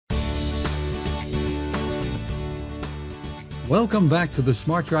Welcome back to the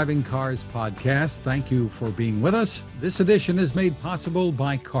Smart Driving Cars podcast. Thank you for being with us. This edition is made possible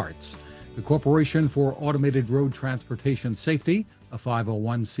by CARTS, the Corporation for Automated Road Transportation Safety, a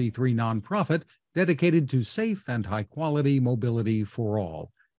 501c3 nonprofit dedicated to safe and high-quality mobility for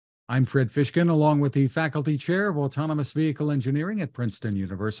all. I'm Fred Fishkin, along with the Faculty Chair of Autonomous Vehicle Engineering at Princeton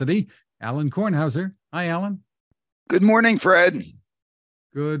University, Alan Kornhauser. Hi, Alan. Good morning, Fred.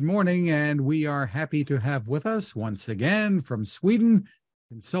 Good morning, and we are happy to have with us once again from Sweden,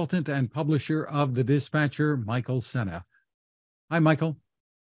 consultant and publisher of The Dispatcher, Michael Senna. Hi, Michael.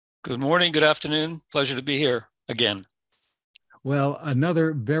 Good morning, good afternoon. Pleasure to be here again. Well,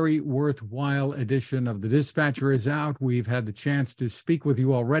 another very worthwhile edition of The Dispatcher is out. We've had the chance to speak with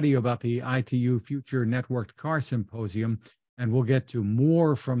you already about the ITU Future Networked Car Symposium, and we'll get to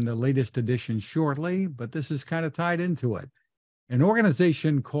more from the latest edition shortly, but this is kind of tied into it. An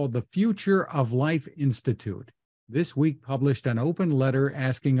organization called the Future of Life Institute this week published an open letter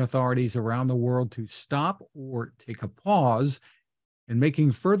asking authorities around the world to stop or take a pause in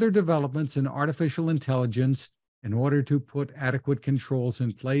making further developments in artificial intelligence in order to put adequate controls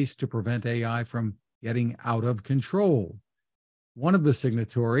in place to prevent AI from getting out of control. One of the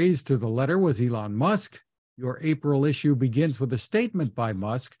signatories to the letter was Elon Musk. Your April issue begins with a statement by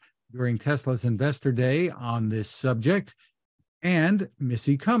Musk during Tesla's Investor Day on this subject. And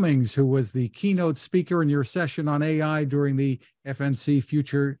Missy Cummings, who was the keynote speaker in your session on AI during the FNC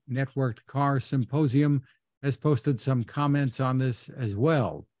Future Networked Car Symposium, has posted some comments on this as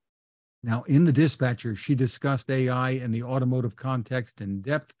well. Now, in the Dispatcher, she discussed AI in the automotive context in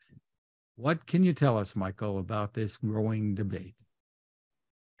depth. What can you tell us, Michael, about this growing debate?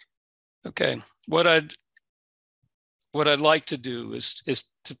 Okay, what I'd like to do is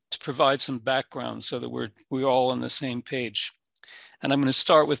to provide some background so that we're all on the same page. And I'm going to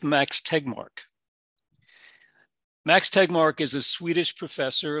start with Max Tegmark. Max Tegmark is a Swedish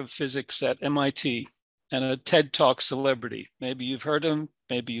professor of physics at MIT and a TED Talk celebrity. Maybe you've heard him,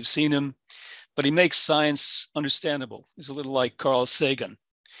 maybe you've seen him, but he makes science understandable. He's a little like Carl Sagan.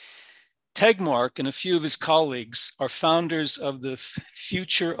 Tegmark and a few of his colleagues are founders of the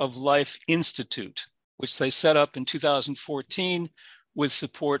Future of Life Institute, which they set up in 2014 with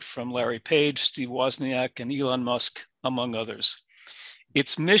support from Larry Page, Steve Wozniak, and Elon Musk, among others.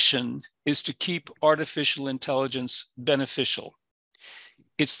 Its mission is to keep artificial intelligence beneficial.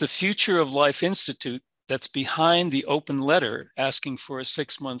 It's the Future of Life Institute that's behind the open letter asking for a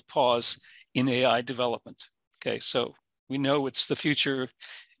 6-month pause in AI development. Okay, so we know it's the future.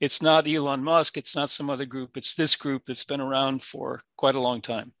 It's not Elon Musk, it's not some other group, it's this group that's been around for quite a long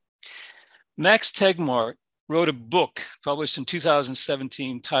time. Max Tegmark wrote a book published in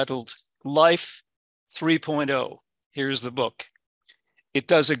 2017 titled Life 3.0. Here's the book. It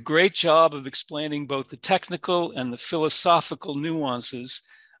does a great job of explaining both the technical and the philosophical nuances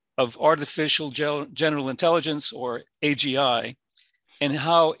of artificial general intelligence, or AGI, and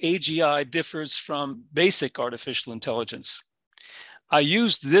how AGI differs from basic artificial intelligence. I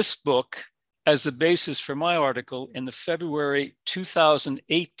used this book as the basis for my article in the February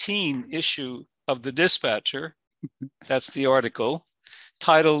 2018 issue of The Dispatcher. That's the article,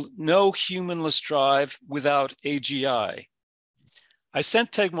 titled No Humanless Drive Without AGI. I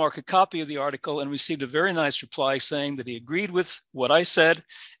sent Tegmark a copy of the article and received a very nice reply saying that he agreed with what I said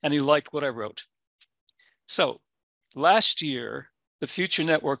and he liked what I wrote. So last year, the Future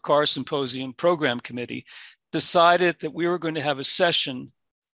Network Car Symposium Program Committee decided that we were going to have a session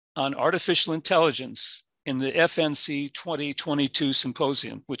on artificial intelligence in the FNC 2022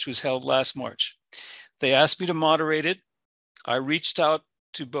 Symposium, which was held last March. They asked me to moderate it. I reached out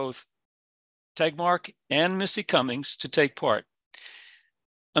to both Tegmark and Missy Cummings to take part.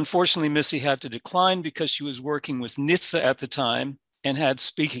 Unfortunately, Missy had to decline because she was working with NHTSA at the time and had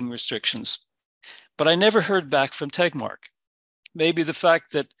speaking restrictions. But I never heard back from Tegmark. Maybe the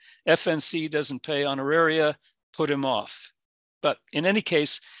fact that FNC doesn't pay honoraria put him off. But in any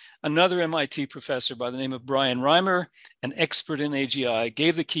case, another MIT professor by the name of Brian Reimer, an expert in AGI,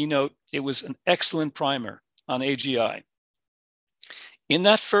 gave the keynote. It was an excellent primer on AGI. In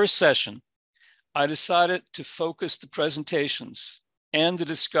that first session, I decided to focus the presentations and the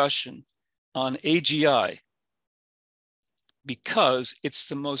discussion on AGI because it's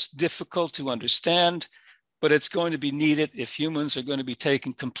the most difficult to understand, but it's going to be needed if humans are going to be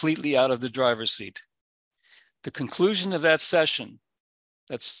taken completely out of the driver's seat. The conclusion of that session,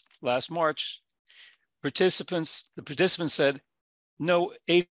 that's last March, the participants said, no,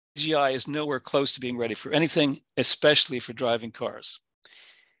 AGI is nowhere close to being ready for anything, especially for driving cars.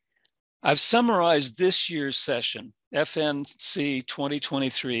 I've summarized this year's session, FNC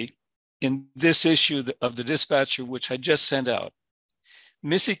 2023, in this issue of the Dispatcher, which I just sent out.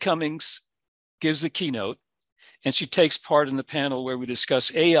 Missy Cummings gives the keynote, and she takes part in the panel where we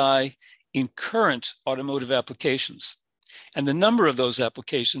discuss AI in current automotive applications. And the number of those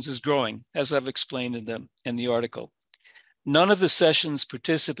applications is growing, as I've explained in the article. None of the session's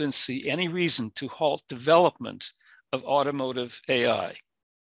participants see any reason to halt development of automotive AI.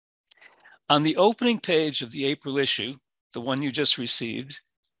 On the opening page of the April issue, the one you just received,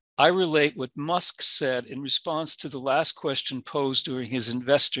 I relate what Musk said in response to the last question posed during his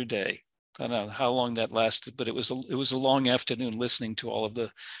investor day. I don't know how long that lasted, but it was a long afternoon listening to all of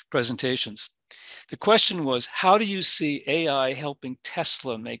the presentations. The question was, how do you see AI helping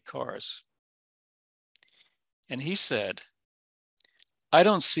Tesla make cars? And he said, I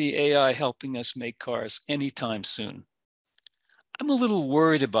don't see AI helping us make cars anytime soon. I'm a little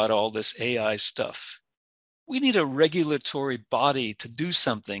worried about all this AI stuff. We need a regulatory body to do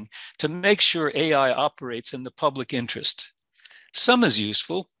something to make sure AI operates in the public interest. Some is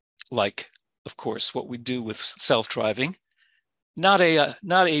useful, like, of course, what we do with self-driving, not AI,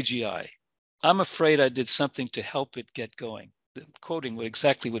 not AGI. I'm afraid I did something to help it get going. Quoting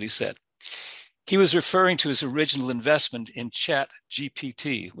exactly what he said. He was referring to his original investment in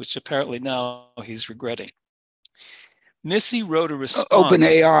ChatGPT, which apparently now he's regretting. Missy wrote a response.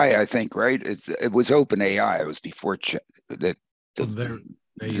 OpenAI, I think, right? It was OpenAI. It was before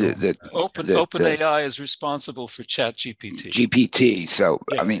OpenAI is responsible for ChatGPT. GPT. So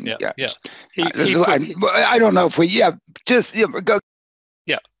yeah, I mean, yeah. I don't know if we. Go.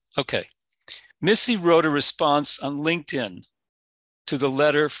 Yeah. Okay. Missy wrote a response on LinkedIn to the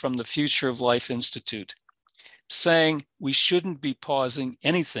letter from the Future of Life Institute, saying we shouldn't be pausing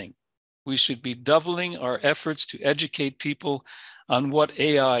anything. We should be doubling our efforts to educate people on what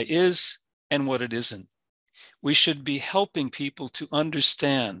AI is and what it isn't. We should be helping people to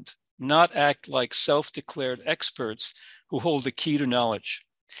understand, not act like self-declared experts who hold the key to knowledge.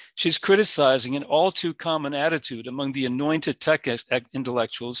 She's criticizing an all too common attitude among the anointed tech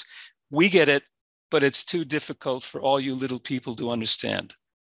intellectuals. We get it, but it's too difficult for all you little people to understand.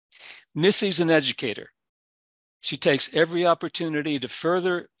 Missy's an educator. She takes every opportunity to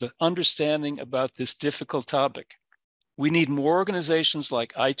further the understanding about this difficult topic. We need more organizations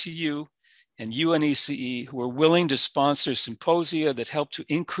like ITU and UNECE who are willing to sponsor symposia that help to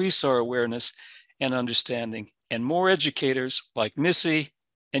increase our awareness and understanding, and more educators like Missy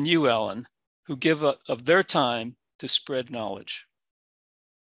and you, Alan, who give of their time to spread knowledge.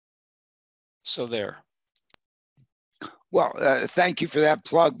 So there. Well, thank you for that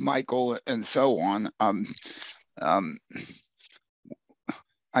plug, Michael, and so on.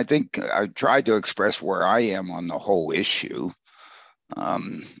 I think I tried to express where I am on the whole issue.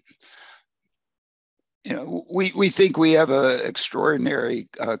 We think we have an extraordinary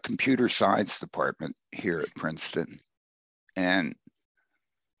computer science department here at Princeton. And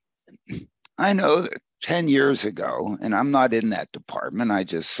I know that 10 years ago, and I'm not in that department, I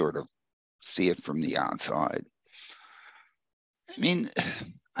just sort of see it from the outside. I mean,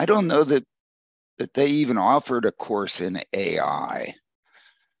 I don't know that they even offered a course in AI,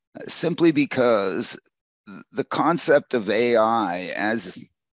 simply because the concept of AI as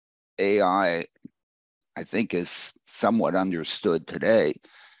AI, I think, is somewhat understood today,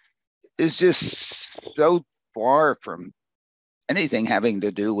 is just so far from anything having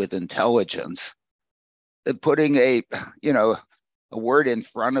to do with intelligence that putting a word in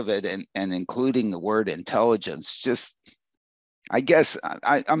front of it and including the word intelligence, just, I guess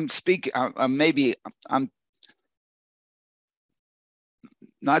I'm speaking, maybe I'm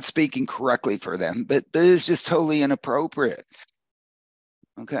not speaking correctly for them, but it's just totally inappropriate.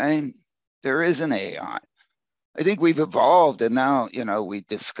 Okay, there is an AI. I think we've evolved, and now, we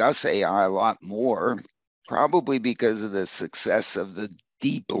discuss AI a lot more, probably because of the success of the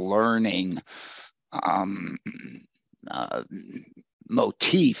deep learning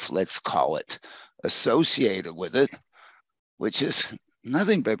motif, let's call it, associated with it, which is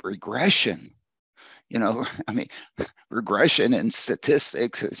nothing but regression. Regression in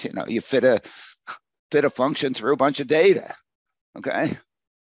statistics is, you fit a function through a bunch of data, okay?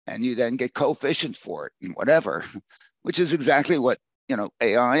 And you then get coefficients for it and whatever, which is exactly what,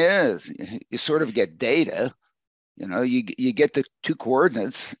 AI is. You sort of get data, you get the two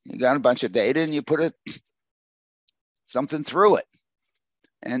coordinates, you got a bunch of data, and you put something through it.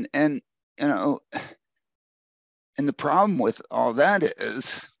 And the problem with all that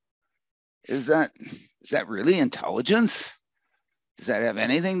is that really intelligence? Does that have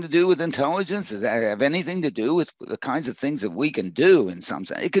anything to do with intelligence? Does that have anything to do with the kinds of things that we can do in some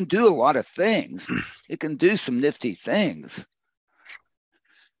sense? It can do a lot of things. It can do some nifty things.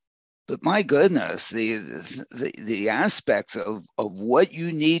 But my goodness, the aspects of what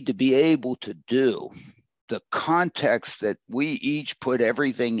you need to be able to do, the context that we each put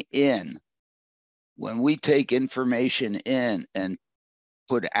everything in when we take information in and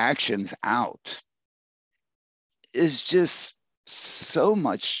put actions out, is just so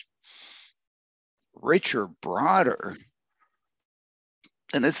much richer, broader.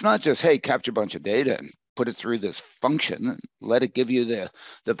 And it's not just, hey, capture a bunch of data and put it through this function and let it give you the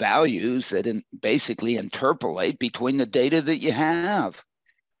values that basically interpolate between the data that you have.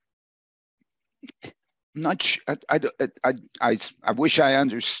 I'm not sure, I wish I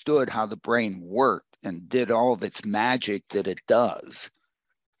understood how the brain worked and did all of its magic that it does.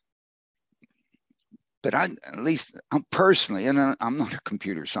 But I'm personally, and I'm not a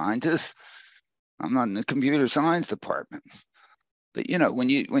computer scientist, I'm not in the computer science department. But when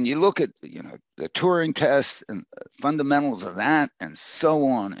you look at the Turing test and the fundamentals of that and so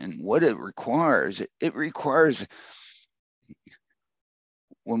on, and what it requires, it requires,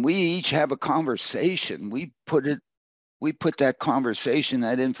 when we each have a conversation, we put that conversation,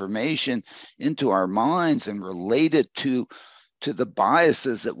 that information into our minds and relate it to the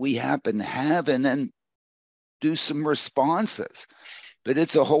biases that we happen to have, and then do some responses. But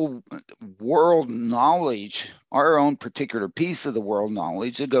it's a whole world knowledge, our own particular piece of the world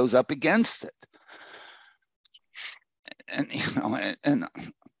knowledge that goes up against it. And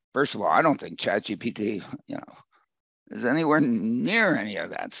first of all, I don't think ChatGPT, is anywhere near any of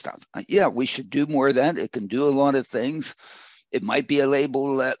that stuff. Yeah, we should do more of that. It can do a lot of things. It might be a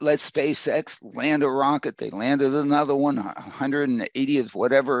label, let SpaceX land a rocket. They landed another one, 180th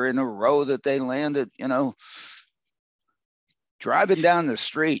whatever in a row that they landed, driving down the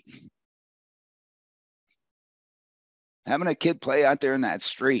street, having a kid play out there in that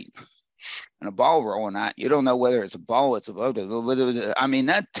street and a ball rolling out. You don't know whether it's a ball, it's a boat. I mean,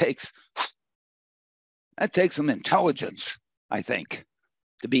 that takes some intelligence, I think,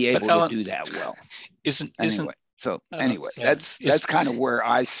 to be able to do that well. That's kind of where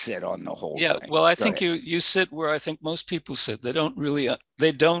I sit on the whole thing. Well, I think you sit where I think most people sit. They don't really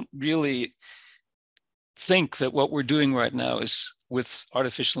think that what we're doing right now is with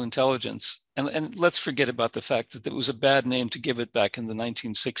artificial intelligence. And let's forget about the fact that it was a bad name to give it back in the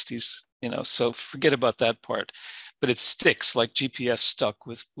 1960s, so forget about that part. But it sticks like GPS stuck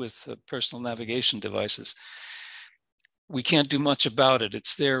with personal navigation devices. We can't do much about it.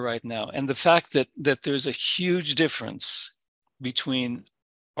 It's there right now. And the fact that there's a huge difference between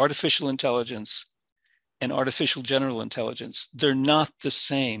artificial intelligence and artificial general intelligence, they're not the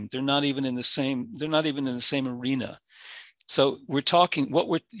same. They're not even in the same arena. So we're talking,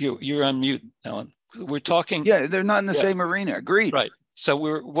 you're on mute, Alan. We're talking. Yeah, they're not in the same arena. Agreed. Right. So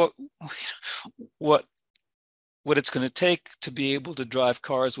what it's going to take to be able to drive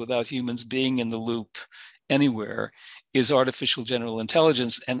cars without humans being in the loop anywhere is artificial general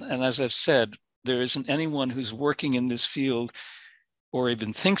intelligence. And as I've said, there isn't anyone who's working in this field or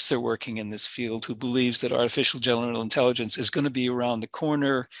even thinks they're working in this field who believes that artificial general intelligence is going to be around the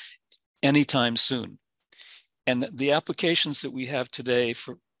corner anytime soon. And the applications that we have today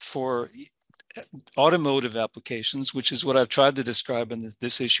for automotive applications, which is what I've tried to describe in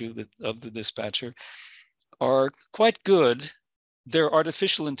this issue of the Dispatcher, are quite good. They're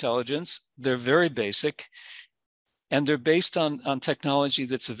artificial intelligence. They're very basic. And they're based on technology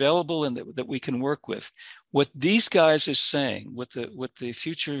that's available and that we can work with. What these guys are saying, what the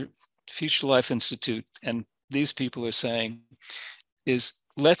Future Life Institute and these people are saying is,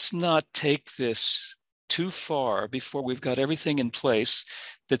 let's not take this too far before we've got everything in place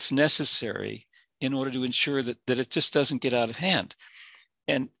that's necessary in order to ensure that it just doesn't get out of hand.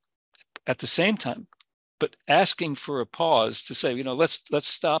 And at the same time, but asking for a pause to say, let's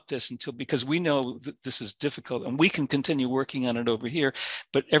stop this because we know that this is difficult and we can continue working on it over here,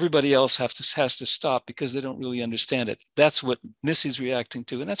 but everybody else has to stop because they don't really understand it. That's what Missy's reacting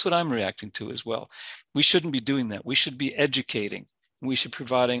to, and that's what I'm reacting to as well. We shouldn't be doing that. We should be educating. We should be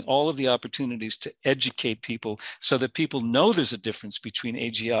providing all of the opportunities to educate people so that people know there's a difference between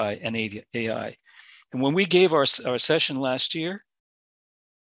AGI and AI. And when we gave our session last year,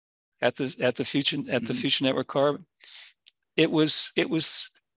 at the Future Network Car, it was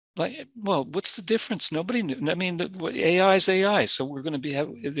like, well, what's the difference? Nobody knew. I mean, AI is AI, so we're going to be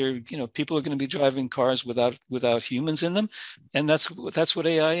people are going to be driving cars without humans in them, and that's what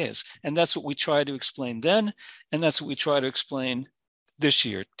AI is, and that's what we try to explain then, and that's what we try to explain this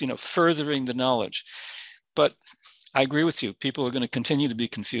year. Furthering the knowledge, but I agree with you. People are going to continue to be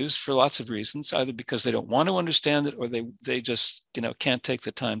confused for lots of reasons, either because they don't want to understand it or they just, can't take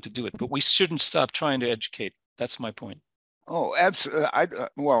the time to do it. But we shouldn't stop trying to educate. That's my point. Oh, absolutely.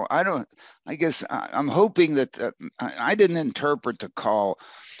 Well, I don't. I guess I'm hoping that I didn't interpret the call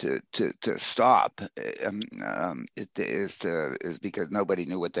to stop. It is because nobody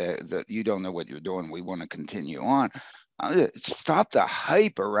knew what the you don't know what you're doing. We want to continue on. Stop the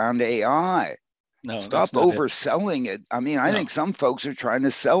hype around AI. No, Stop that's not it. overselling it. I mean, I No. think some folks are trying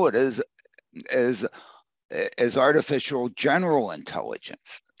to sell it as as artificial general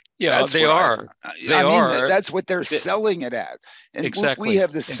intelligence. Yeah, That's they what are. They I mean, are. that's what they're selling it as. And we Exactly.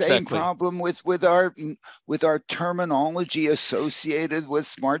 have the same Exactly. problem with our terminology associated with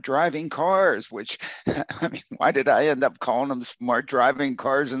smart driving cars, which I mean, why did I end up calling them smart driving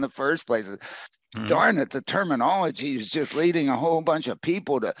cars in the first place? Darn it, the terminology is just leading a whole bunch of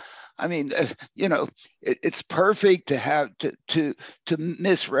people to, I mean, it's perfect to have to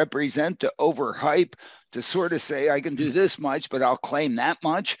misrepresent, to overhype, to sort of say I can do this much, but I'll claim that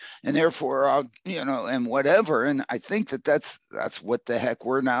much, and therefore I'll, and whatever. And I think that's what the heck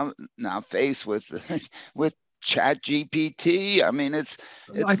we're now faced with with Chat GPT. I mean, it's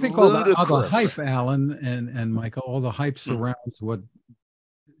I think all the hype, ludicrous. Alan and Michael, all the hype surrounds what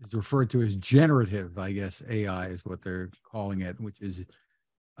is referred to as generative, I guess AI is what they're calling it, which is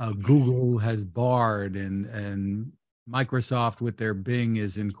Google has Bard and Microsoft with their Bing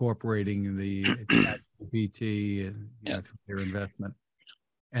is incorporating the ChatGPT and through their investment,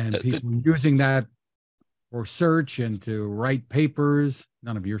 and people using that for search and to write papers.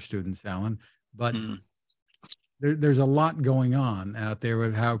 None of your students, Alan, but there's a lot going on out there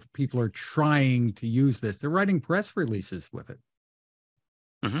with how people are trying to use this. They're writing press releases with it.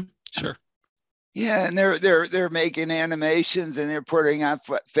 Sure. Yeah, and they're making animations and they're putting out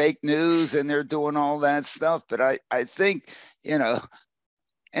fake news and they're doing all that stuff. But I think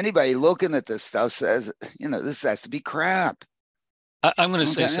anybody looking at this stuff says this has to be crap. I'm going to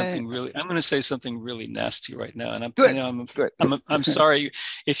say something really. I'm going to say something really nasty right now, and Good. I'm sorry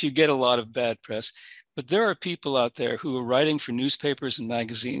if you get a lot of bad press, but there are people out there who are writing for newspapers and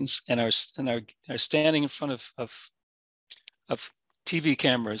magazines and are standing in front of TV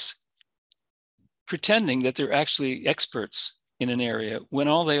cameras, pretending that they're actually experts in an area when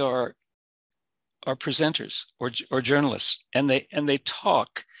all they are presenters or journalists, and they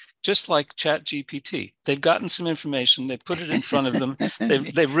talk just like Chat GPT. They've gotten some information, they put it in front of them,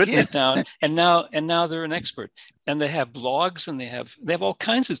 they've written it down, and now they're an expert. And they have blogs and they have all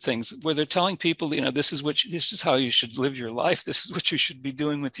kinds of things where they're telling people, this is how you should live your life. This is what you should be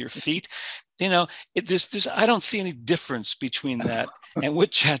doing with your feet. I don't see any difference between that and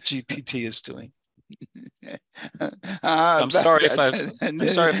what Chat GPT is doing. I'm sorry if I've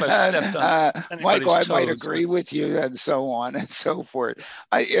stepped on anybody's Michael, I toes, might agree with you, and so on and so forth.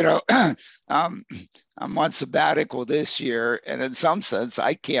 I'm on sabbatical this year, and in some sense,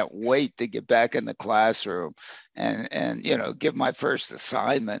 I can't wait to get back in the classroom and give my first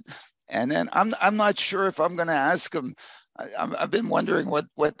assignment. And then I'm not sure if I'm going to ask them. I've been wondering what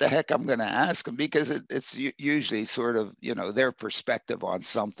the heck I'm going to ask them, because it's usually sort of their perspective on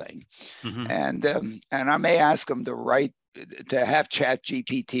something, and I may ask them to have Chat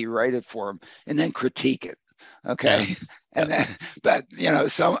GPT write it for them and then critique it. Okay. Yeah. And then, but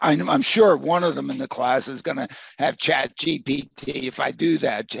I'm sure one of them in the class is going to have Chat GPT. If I do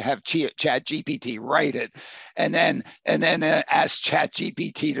that, have Chat GPT write it, and then ask Chat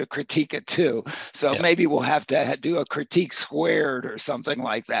GPT to critique it too. So maybe we'll have to do a critique squared or something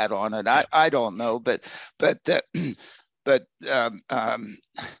like that on it. I don't know, but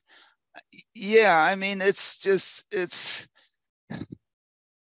yeah, I mean, it's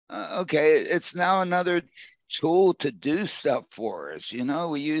okay. It's now another tool to do stuff for us.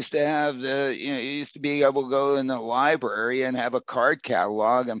 We used to have you used to be able to go in the library and have a card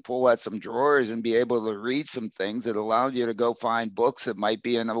catalog and pull out some drawers and be able to read some things that allowed you to go find books that might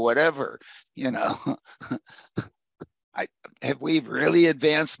be in a whatever, have we really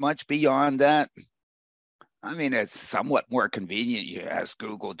advanced much beyond that? I mean, it's somewhat more convenient. You ask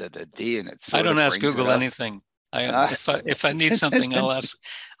Google and it's. I don't ask Google anything. If I need something,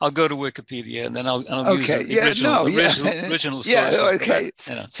 I'll go to Wikipedia, and then I'll use the original sources. Yeah, okay.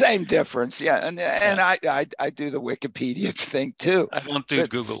 Same difference. Yeah, and I do the Wikipedia thing too. I don't do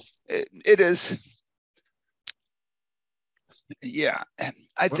Google. It is. Yeah,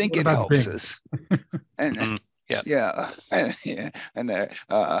 I think it helps us. And and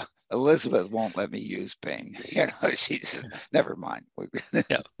Elizabeth won't let me use Bing. She's never mind.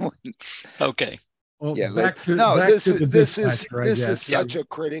 Okay. Well, this is such a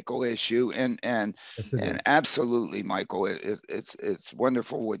critical issue, and absolutely, Michael, it's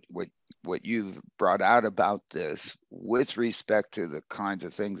wonderful what you've brought out about this with respect to the kinds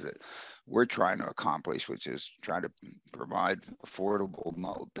of things that we're trying to accomplish, which is try to provide affordable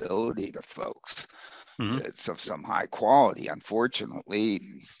mobility to folks. It's of some high quality. Unfortunately,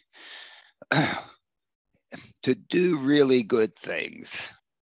 to do really good things,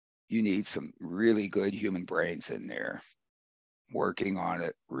 you need some really good human brains in there working on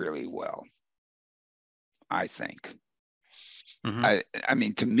it really well, I think. I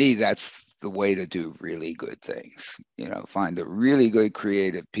mean, to me, that's the way to do really good things. You know, find the really good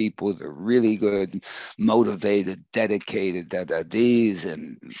creative people, the really good, motivated, dedicated these,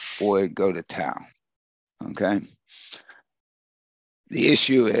 and boy, go to town. Okay. The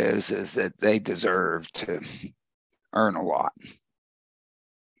issue is that they deserve to earn a lot,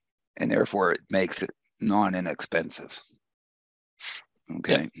 and therefore it makes it non-inexpensive.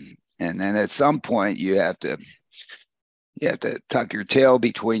 Okay. Yep. And then at some point you have to tuck your tail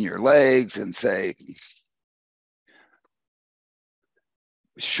between your legs and say,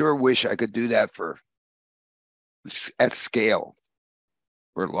 sure wish I could do that at scale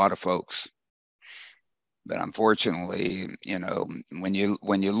for a lot of folks. But unfortunately, you know, when you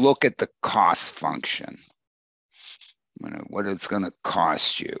look at the cost function, you know, what it's going to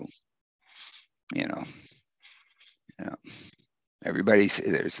cost you, you know, everybody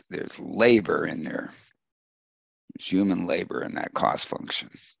there's labor in there. There's human labor in that cost function.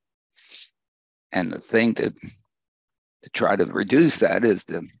 And the thing to try to reduce that is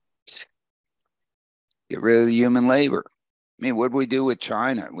to get rid of the human labor. I mean, what did we do with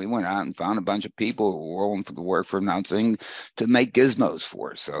China? We went out and found a bunch of people who were willing to work for nothing to make gizmos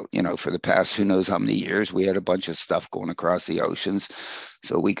for us. So, you know, for the past who knows how many years, we had a bunch of stuff going across the oceans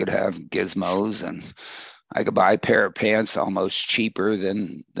so we could have gizmos, and I could buy a pair of pants almost cheaper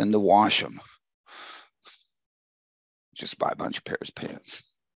than to wash them. Just buy a bunch of pairs of pants.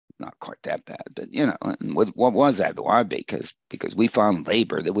 Not quite that bad, but you know, and what was that? Why? Because we found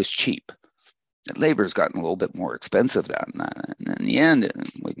labor that was cheap. And labor's gotten a little bit more expensive than that. And in the end,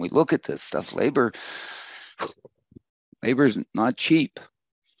 when we look at this stuff, labor's not cheap.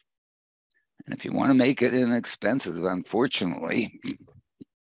 And if you want to make it inexpensive, unfortunately,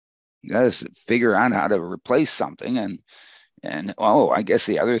 you got to figure out how to replace something. And I guess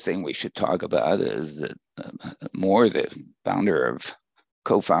the other thing we should talk about is that Moore, the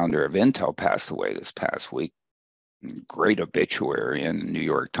co-founder of Intel, passed away this past week. Great obituary in the New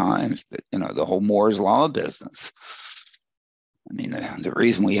York Times, but you know, the whole Moore's Law business. I mean, the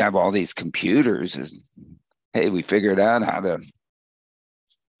reason we have all these computers is, hey, we figured out how to,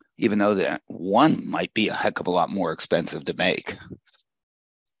 even though that one might be a heck of a lot more expensive to make,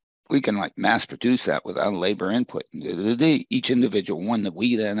 we can like mass produce that without labor input. Each individual one that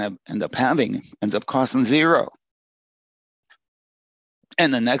we then end up having ends up costing zero.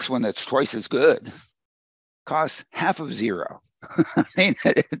 And the next one that's twice as good costs half of zero. I mean,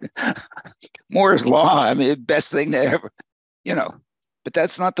 Moore's Law, I mean, best thing to ever, you know, but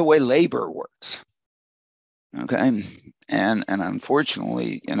that's not the way labor works. Okay. And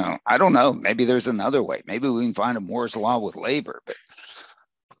unfortunately, you know, I don't know, maybe there's another way. Maybe we can find a Moore's Law with labor, but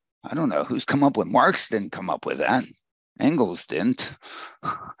I don't know who's come up with. Marx didn't come up with that. Engels didn't.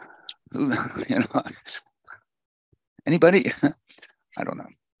 Who, you know, anybody? I don't know.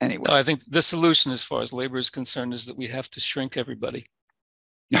 Anyway. No, I think the solution as far as labor is concerned is that we have to shrink everybody.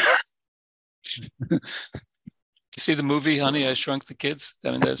 You see the movie, Honey, I Shrunk the Kids? I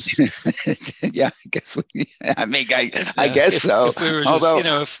mean, that's yeah, I guess I guess so. If we were just, you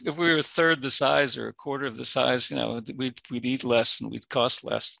know, if we were a third the size or a quarter of the size, you know, we'd eat less and we'd cost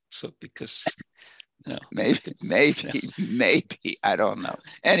less. So because, you know, maybe I don't know.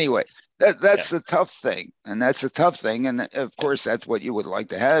 Anyway, that's the tough thing, and that's a tough thing, and of course that's what you would like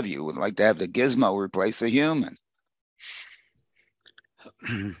to have. You would like to have the gizmo replace the human,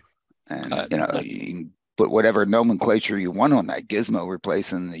 and you know, you can put whatever nomenclature you want on that gizmo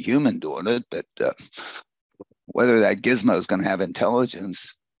replacing the human doing it, but whether that gizmo is going to have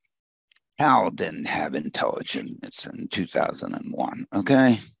intelligence, Hal didn't have intelligence in 2001.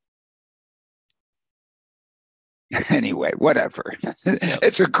 Okay. Anyway, whatever.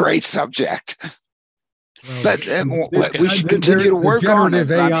 It's a great subject. Well, but we should continue to work on it.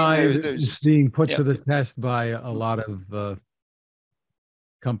 AI is being put to the test by a lot of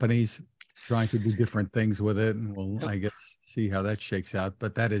companies trying to do different things with it, and we'll, I guess, see how that shakes out.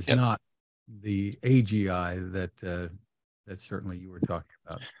 But that is not the AGI that certainly you were talking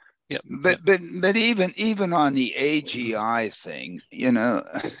about. Yeah, but even on the AGI thing, you know,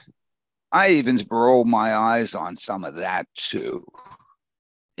 I even roll my eyes on some of that too.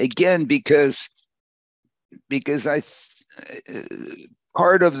 Again, because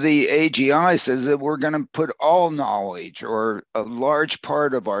part of the AGI says that we're going to put all knowledge or a large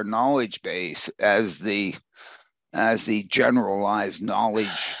part of our knowledge base as the generalized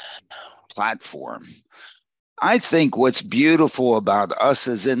knowledge platform. I think what's beautiful about us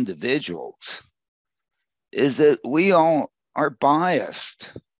as individuals is that we all are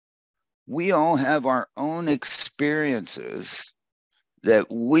biased. We all have our own experiences that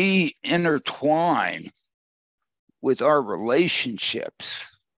we intertwine with our relationships.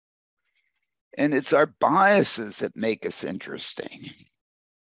 And it's our biases that make us interesting.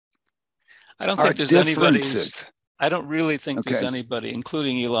 I don't think there's anybody. I don't really think there's anybody,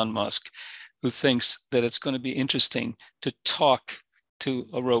 including Elon Musk, who thinks that it's going to be interesting to talk to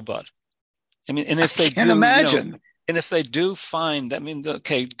a robot. I mean, and if they can imagine. You know, and if they do find, I mean,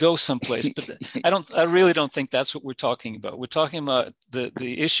 okay, go someplace. But I really don't think that's what we're talking about. We're talking about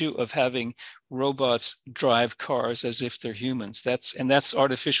the issue of having robots drive cars as if they're humans. That's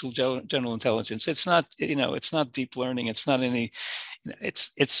artificial general intelligence. It's not, you know, it's not deep learning. It's not any.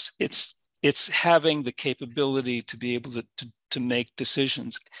 It's having the capability to be able to make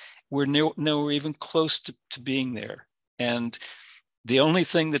decisions. We're nowhere even close to being there. And the only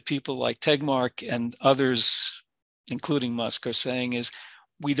thing that people like Tegmark and others, including Musk, are saying is,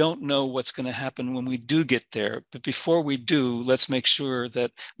 we don't know what's going to happen when we do get there. But before we do, let's make sure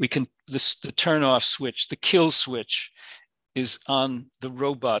that we can, the turn off switch, the kill switch is on the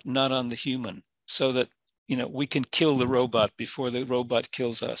robot, not on the human, so that, you know, we can kill the robot before the robot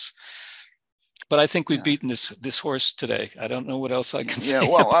kills us. But I think we've beaten this horse today. I don't know what else I can say. Yeah,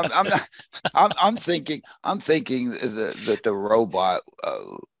 well, I'm thinking that the robot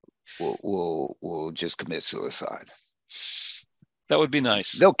will just commit suicide. That would be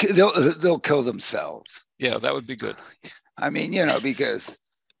nice. They'll kill themselves. Yeah, that would be good. I mean, you know, because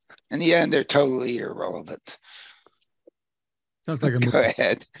in the end, they're totally irrelevant. Sounds like a movie. Go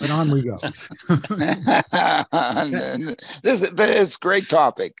ahead. But on we go. But it's a great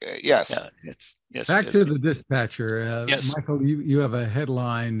topic. Yes. Yeah, yes. Back to the dispatcher. Yes. Michael, you have a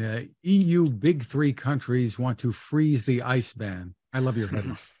headline. EU big three countries want to freeze the ICE ban. I love your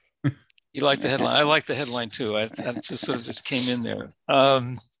headline. You like the headline? I like the headline too. I just sort of just came in there.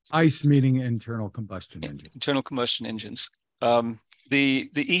 ICE meaning internal combustion engines. Internal combustion engines. The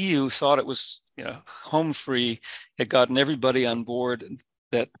EU thought it was, you know, home free, had gotten everybody on board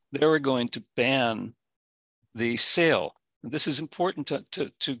that they were going to ban the sale. This is important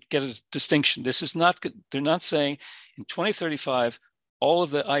to get a distinction. This is not good. They're not saying in 2035, all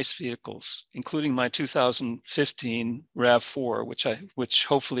of the ICE vehicles, including my 2015 RAV4, which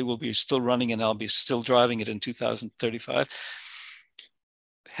hopefully will be still running and I'll be still driving it in 2035,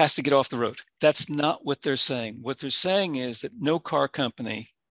 has to get off the road. That's not what they're saying. What they're saying is that no car company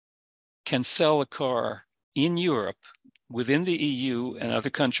can sell a car in Europe, within the EU and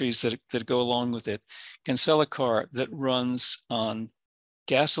other countries that go along with it, can sell a car that runs on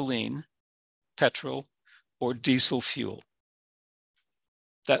gasoline, petrol, or diesel fuel.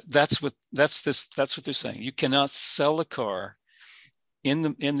 That's what they're saying. You cannot sell a car in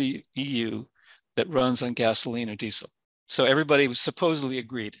the EU that runs on gasoline or diesel. So everybody was supposedly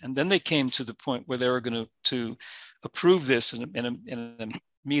agreed, and then they came to the point where they were going to approve this in a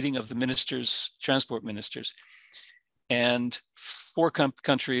meeting of the ministers, transport ministers, and 4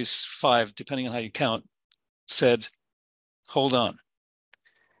 countries, 5, depending on how you count, said, "Hold on."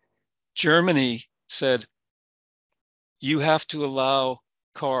 Germany said, "You have to allow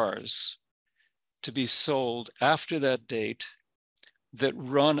cars to be sold after that date that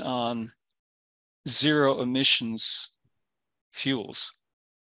run on zero emissions fuels,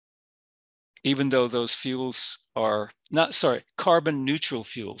 even though those fuels are carbon neutral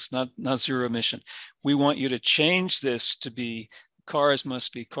fuels, not zero emission. We want you to change this to be cars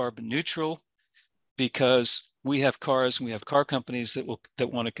must be carbon neutral, because we have cars and we have car companies that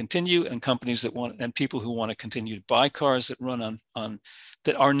want to continue, and companies and people who want to continue to buy cars that run on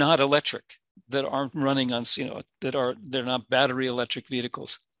that are not electric, that aren't running on, they're not battery electric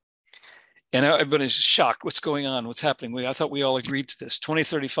vehicles." And everybody's shocked. What's going on? What's happening? I thought we all agreed to this.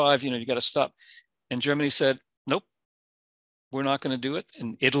 2035, you got to stop. And Germany said, "Nope, we're not going to do it."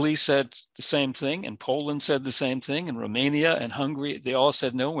 And Italy said the same thing. And Poland said the same thing. And Romania and Hungary, they all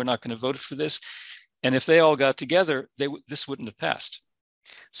said, "No, we're not going to vote for this." And if they all got together, this wouldn't have passed.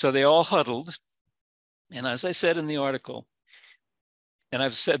 So they all huddled. And as I said in the article, and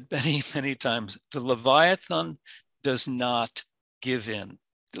I've said many, many times, the Leviathan does not give in.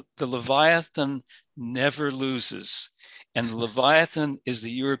 The Leviathan never loses. And the Leviathan is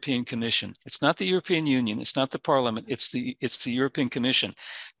the European Commission. It's not the European Union. It's not the Parliament. It's the European Commission.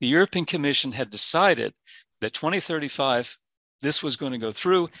 The European Commission had decided that 2035 this was going to go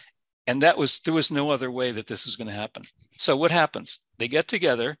through, and there was no other way that this was going to happen. So what happens? They get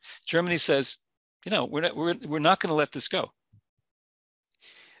together. Germany says, we're not going to let this go.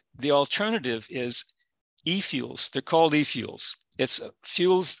 The alternative is e-fuels. They're called e-fuels. It's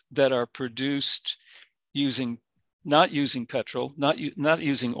fuels that are produced not using petrol, not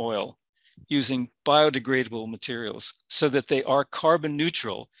using oil, using biodegradable materials, so that they are carbon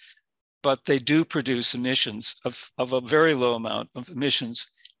neutral, but they do produce emissions of a very low amount of emissions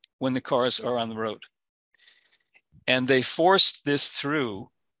when the cars are on the road. And they forced this through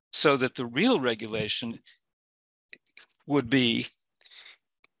so that the real regulation would be,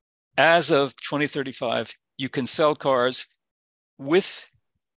 as of 2035, you can sell cars with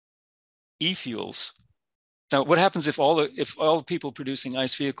e-fuels. Now, what happens if all the people producing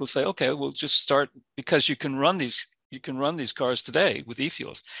ICE vehicles say, okay, we'll just start, because you can run these cars today with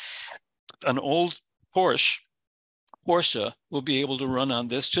e-fuels. An old Porsche will be able to run on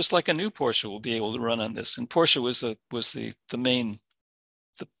this, just like a new Porsche will be able to run on this. And Porsche was the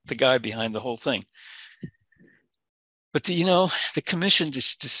guy behind the whole thing. But the commission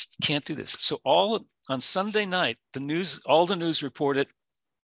just can't do this. So on Sunday night, all the news reported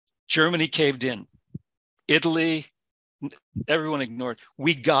Germany caved in. Italy, everyone ignored.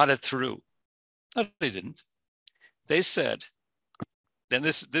 We got it through. No, they didn't. They said, and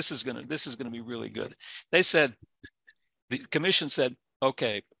this is gonna be really good. They said, the commission said,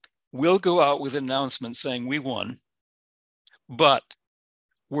 okay, we'll go out with an announcement saying we won, but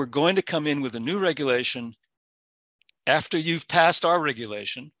we're going to come in with a new regulation after you've passed our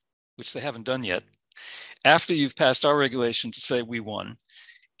regulation, which they haven't done yet. After you've passed our regulation to say we won,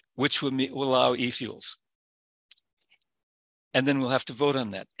 which will allow e-fuels. And then we'll have to vote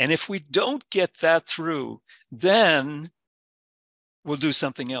on that. And if we don't get that through, then we'll do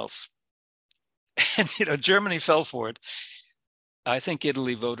something else. And Germany fell for it. I think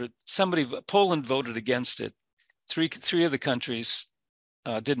Italy voted. Poland voted against it. Three of the countries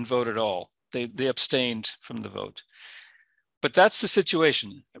didn't vote at all. They abstained from the vote. But that's the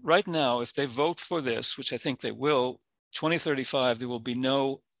situation right now. If they vote for this, which I think they will, 2035, there will be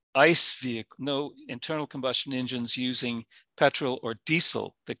no ICE vehicle, no internal combustion engines using petrol or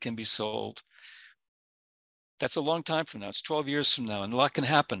diesel that can be sold. That's a long time from now. It's 12 years from now, and a lot can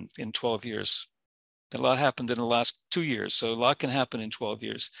happen in 12 years. A lot happened in the last 2 years, so a lot can happen in 12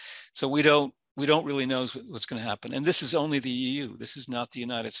 years. So we don't really know what's going to happen. And this is only the EU. This is not the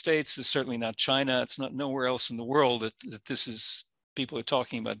United States. This is certainly not China. It's not nowhere else in the world that this is, people are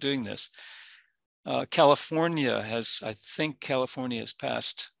talking about doing this. California has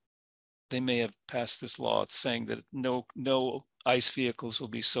passed, they may have passed this law saying that no ICE vehicles will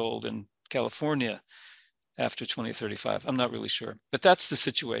be sold in California after 2035. I'm not really sure, but that's the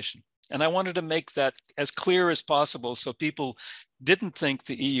situation. And I wanted to make that as clear as possible so people didn't think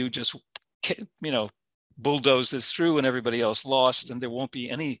the EU just, bulldozed this through and everybody else lost, and there won't be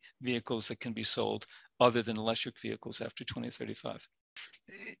any vehicles that can be sold other than electric vehicles after 2035.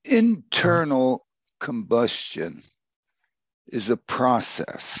 Internal combustion is a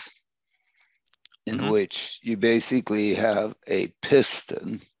process in which you basically have a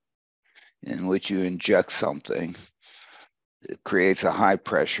piston in which you inject something. It creates a high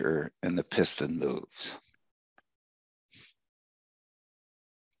pressure and the piston moves.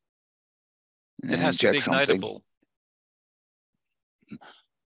 It has to be ignitable.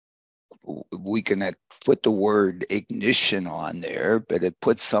 We can put the word ignition on there, but it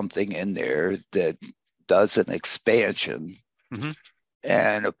puts something in there that does an expansion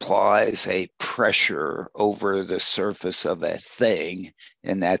and applies a pressure over the surface of a thing,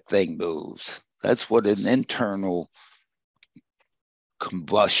 and that thing moves. That's what an internal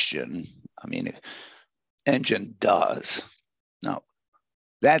combustion, engine does. Now,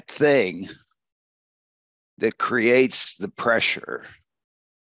 that thing that creates the pressure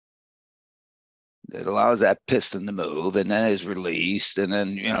that allows that piston to move and then is released and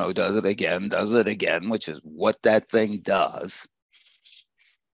then, does it again, which is what that thing does.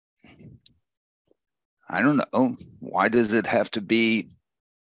 I don't know. Why does it have to be?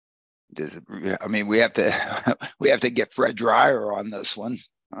 We have to get Fred Dreyer on this one.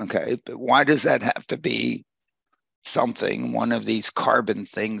 Okay. But why does that have to be something, one of these carbon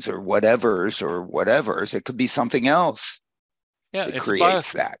things or whatevers? It could be something else. Yeah, it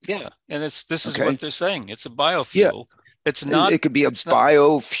creates that. Yeah, and this is what they're saying. It's a biofuel. Yeah. It's not. It could be a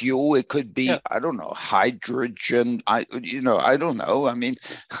biofuel. It could be, I don't know, hydrogen. I don't know.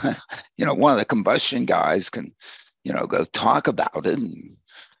 One of the combustion guys can, go talk about it.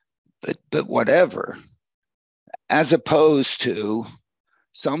 But whatever. As opposed to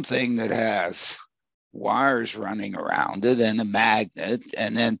something that has wires running around it and a magnet,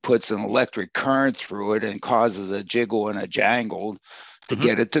 and then puts an electric current through it and causes a jiggle and a jangle to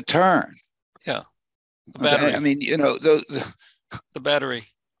get it to turn. Yeah. The battery. Okay? I mean, the battery.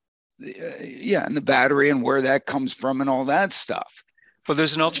 Yeah, and the battery and where that comes from and all that stuff. Well,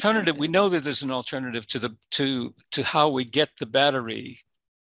 there's an alternative. We know that there's an alternative to how we get the battery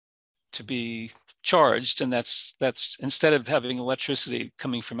to be charged, and that's instead of having electricity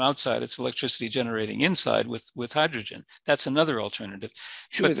coming from outside, it's electricity generating inside with hydrogen. That's another alternative.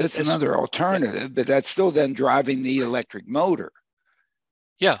 Sure, but that's another alternative, but that's still then driving the electric motor.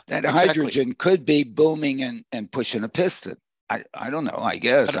 Yeah, that hydrogen could be booming and pushing a piston. I don't know. I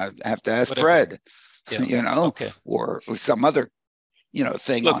guess I have to ask Fred. Yeah. Or some other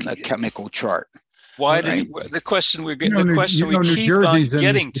thing on the chemical chart. Why did the question we're getting? The question we keep on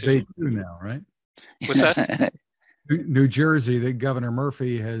getting to now, right? What's that? New Jersey, the Governor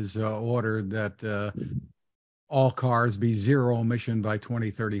Murphy has ordered that all cars be zero emission by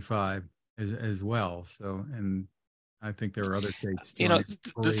 2035 as well. So, and I think there are other states.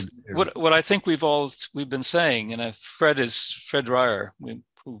 What I think we've been saying, and Fred Dreyer,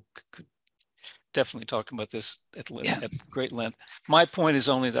 who could definitely talk about this at great length. My point is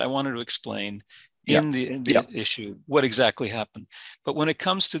only that I wanted to explain in the issue what exactly happened. But when it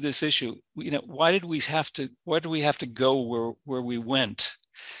comes to this issue, why do we have to go where we went,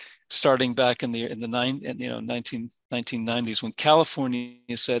 starting back in the 1990s when California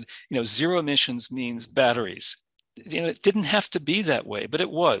said zero emissions means batteries. It didn't have to be that way, but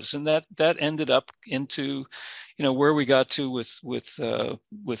it was, and that ended up into, where we got to with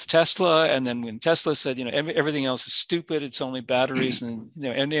Tesla, and then when Tesla said, everything else is stupid, it's only batteries, and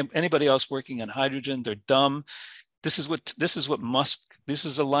anybody else working on hydrogen, they're dumb. This is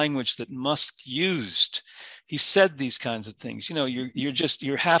the language that Musk used. He said these kinds of things.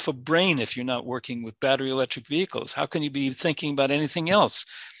 You're half a brain if you're not working with battery electric vehicles. How can you be thinking about anything else?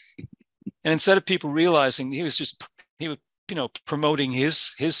 And instead of people realizing he was promoting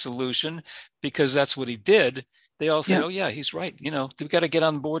his solution because that's what he did, they all said, "Oh yeah, he's right. We've got to get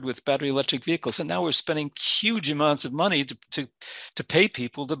on board with battery electric vehicles." And now we're spending huge amounts of money to pay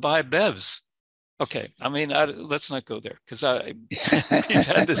people to buy BEVs. Okay, I mean, let's not go there because we've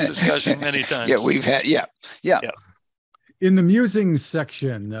had this discussion many times. Yeah, we've had In the musings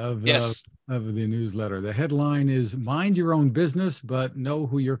section of the newsletter, the headline is "Mind Your Own Business, but Know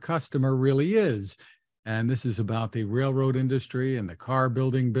Who Your Customer Really Is." And this is about the railroad industry and the car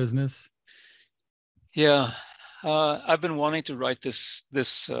building business. Yeah, I've been wanting to write this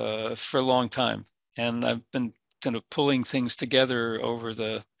for a long time, and I've been kind of pulling things together over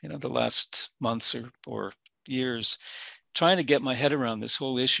the last months or years, trying to get my head around this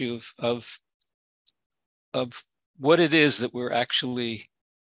whole issue of what it is that we're actually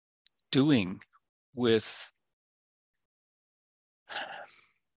doing with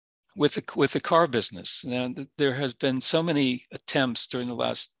the car business. And there has been so many attempts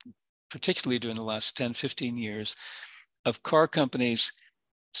particularly during the last 10, 15 years, of car companies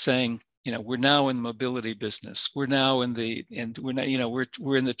saying, we're now in the mobility business. We're now we're in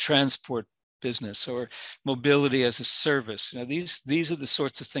the transport business, or mobility as a service. These are the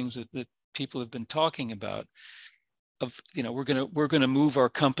sorts of things that people have been talking about. We're gonna move our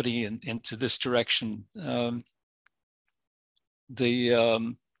company into this direction.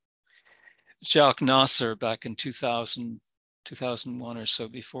 Jacques Nasser, back in 2001 or so,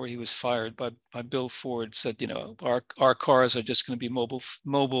 before he was fired by Bill Ford, said, our cars are just going to be mobile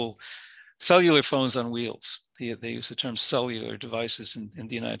cellular phones on wheels. They use the term cellular devices in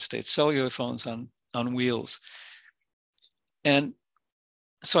the United States, cellular phones on wheels. And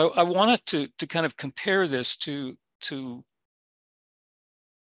so I wanted to kind of compare this to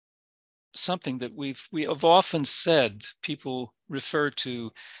something that we have often said. People refer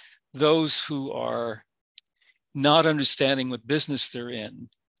to those who are not understanding what business they're in,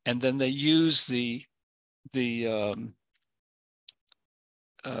 and then they use the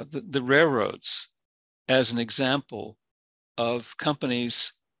railroads as an example of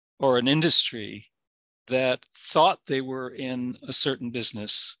companies or an industry that thought they were in a certain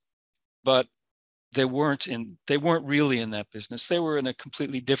business, but they weren't really in that business. They were in a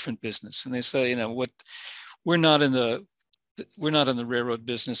completely different business. And they say, we're not in the railroad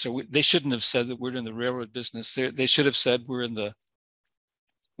business, or they shouldn't have said that we're in the railroad business. They should have said we're in the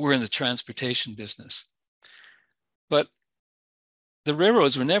transportation business. But the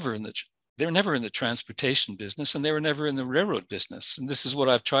railroads were never in the transportation business, and they were never in the railroad business. And this is what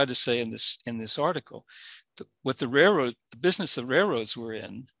I've tried to say in this article. What the business the railroads were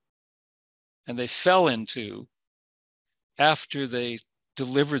in, and they fell into after they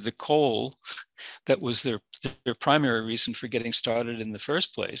deliver the coal that was their primary reason for getting started in the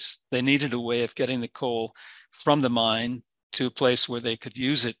first place. They needed a way of getting the coal from the mine to a place where they could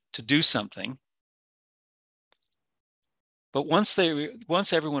use it to do something. But once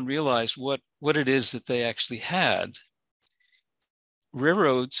everyone realized what it is that they actually had,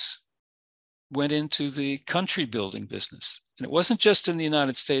 railroads went into the country building business. And it wasn't just in the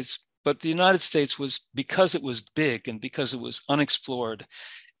United States, but the United States was, because it was big and because it was unexplored,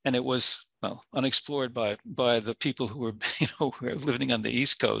 and it was, well, unexplored by the people who were, who were living on the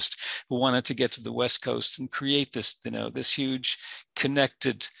East Coast, who wanted to get to the West Coast and create this, this huge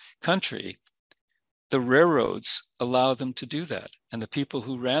connected country. The railroads allowed them to do that. And the people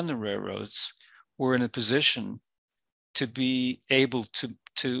who ran the railroads were in a position to be able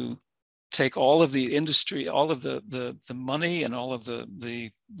to take all of the industry, all of the money and all of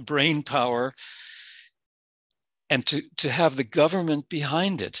the brain power, and to have the government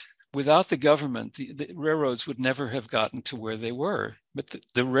behind it. Without the government, the railroads would never have gotten to where they were. But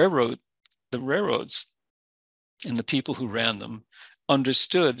the railroads and the people who ran them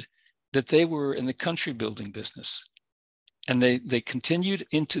understood that they were in the country building business. And they continued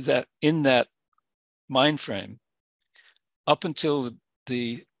in that mind frame up until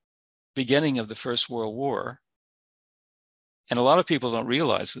the beginning of the First World War. And a lot of people don't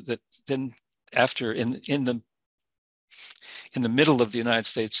realize that then after in the middle of the United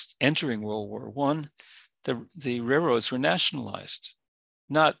States entering World War I, the railroads were nationalized.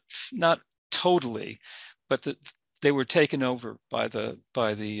 Not totally, but they were taken over by the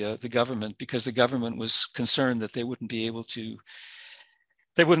government, because the government was concerned that they wouldn't be able to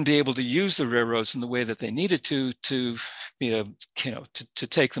use the railroads in the way that they needed to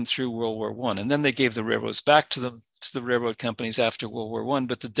take them through World War I. And then they gave the railroads back to the railroad companies after World War I,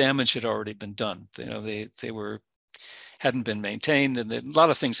 but the damage had already been done. They hadn't been maintained, and a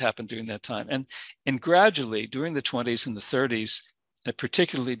lot of things happened during that time. And gradually during the 20s and the 30s, and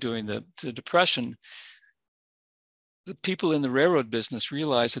particularly during the Depression, the people in the railroad business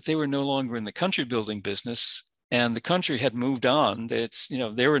realized that they were no longer in the country building business, and the country had moved on. They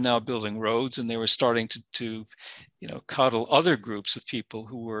were now building roads, and they were starting to coddle other groups of people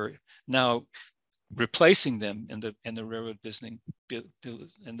who were now replacing them in the railroad business,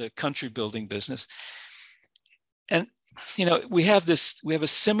 in the country building business. And we have a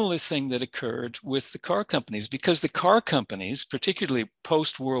similar thing that occurred with the car companies, because the car companies, particularly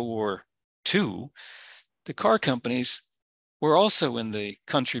post World War II, the car companies were also in the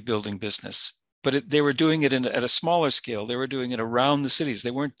country building business, but they were doing it at a smaller scale. They were doing it around the cities.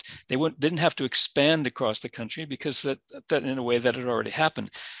 They didn't have to expand across the country, because that in a way that had already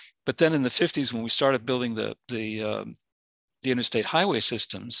happened. But then in the 50s, when we started building the interstate highway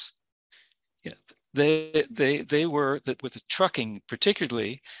systems, they were with the trucking,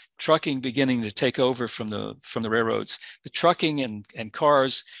 particularly trucking beginning to take over from the railroads. The trucking and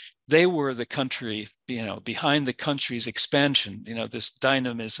cars, they were the country, behind the country's expansion, this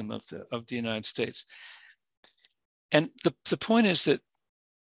dynamism of the United States. And the point is that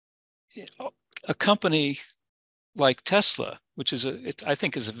a company like Tesla, which I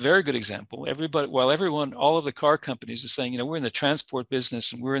think is a very good example. All of the car companies are saying, we're in the transport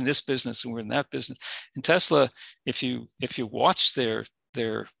business, and we're in this business, and we're in that business. And Tesla, if you watch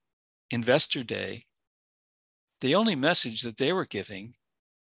their investor day, the only message that they were giving,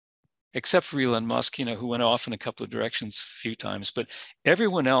 except for Elon Musk, who went off in a couple of directions a few times, but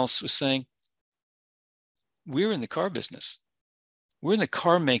everyone else was saying, we're in the car business. We're in the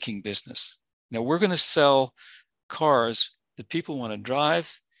car making business. Now we're going to sell cars that people want to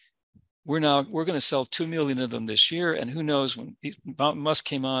drive. We're going to sell 2 million of them this year. And who knows, when Musk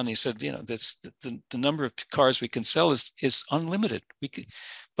came on, he said, that's the number of cars we can sell is unlimited.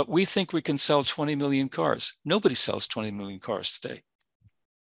 But we think we can sell 20 million cars. Nobody sells 20 million cars today.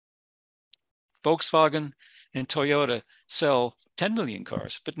 Volkswagen and Toyota sell 10 million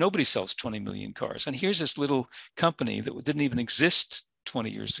cars, but nobody sells 20 million cars. And here's this little company that didn't even exist 20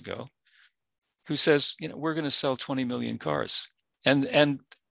 years ago, who says, we're going to sell 20 million cars. And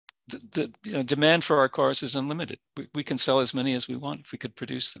the demand for our cars is unlimited. We can sell as many as we want if we could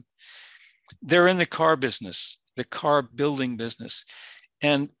produce them. They're in the car business, the car building business.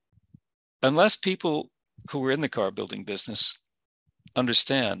 And unless people who are in the car building business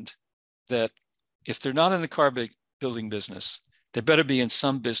understand that if they're not in the car building business, they better be in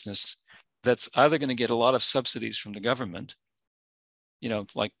some business that's either going to get a lot of subsidies from the government,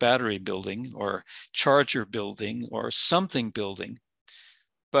 like battery building or charger building or something building.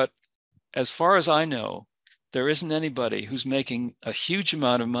 But as far as I know, there isn't anybody who's making a huge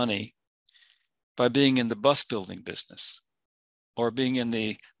amount of money by being in the bus building business. or being in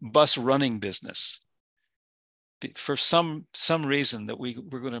the bus running business for some reason that we're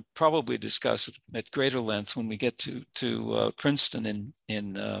going to probably discuss at greater length when we get to Princeton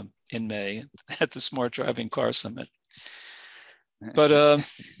in May at the Smart Driving Car Summit. But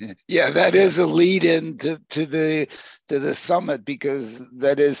yeah, that is a lead in to the summit, because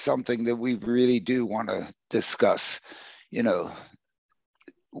that is something that we really do want to discuss. You know,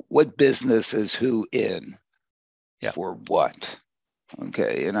 what business is who in, for what?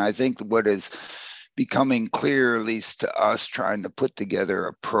 Okay, and I think what is becoming clear, at least to us trying to put together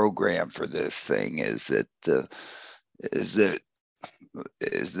a program for this thing, is that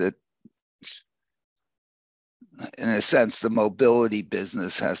in a sense, the mobility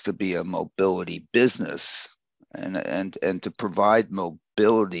business has to be a mobility business, and to provide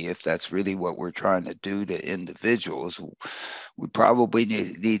mobility, if that's really what we're trying to do to individuals, we probably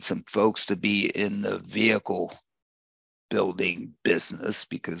need some folks to be in the vehicle building business,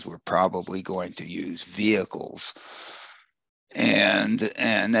 because we're probably going to use vehicles, and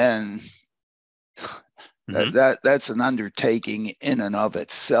then that's an undertaking in and of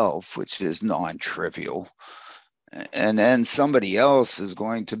itself, which is non-trivial. And then somebody else is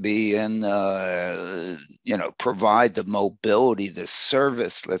going to be in, provide the mobility, the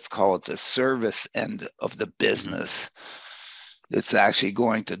service, let's call it the service end of the business. It's actually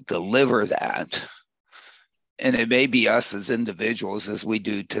going to deliver that. And it may be us as individuals, as we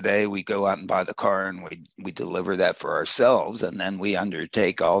do today. We go out and buy the car and we deliver that for ourselves. And then we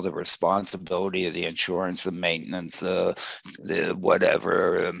undertake all the responsibility of the insurance, the maintenance, the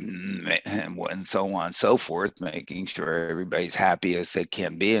whatever, and so on and so forth, making sure everybody's happy as they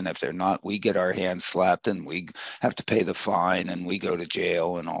can be. And if they're not, we get our hands slapped and we have to pay the fine and we go to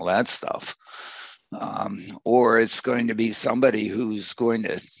jail and all that stuff. Or it's going to be somebody who's going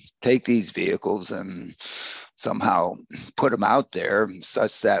to take these vehicles and somehow put them out there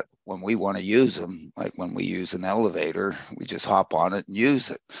such that when we want to use them, like when we use an elevator, we just hop on it and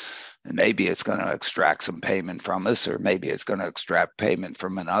use it. And maybe it's going to extract some payment from us, or maybe it's going to extract payment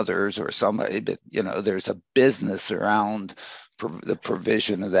from others or somebody. But, there's a business around the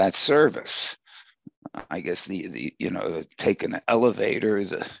provision of that service. I guess take an elevator,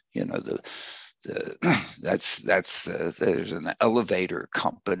 there's an elevator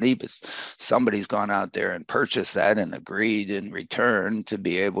company, but somebody's gone out there and purchased that and agreed in return to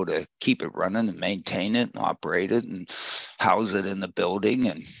be able to keep it running and maintain it and operate it and house it in the building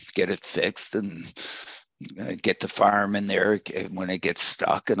and get it fixed and get the firemen there when it gets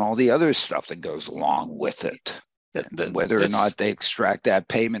stuck and all the other stuff that goes along with it. Whether or not they extract that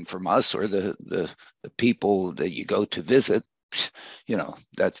payment from us or the people that you go to visit,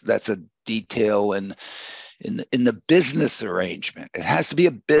 that's a detail in the business arrangement. It has to be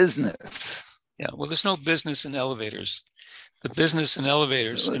a business. Yeah, well, there's no business in elevators. The business in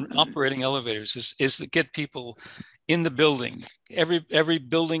elevators and operating elevators is to get people in the building. Every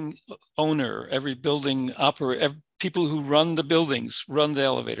building owner, every building operator, people who run the buildings run the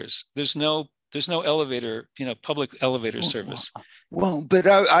elevators. There's no elevator, public elevator service. Well, but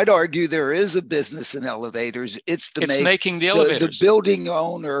I'd argue there is a business in elevators. It's making the elevators, the building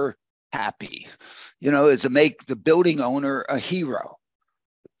owner happy. It's to make the building owner a hero.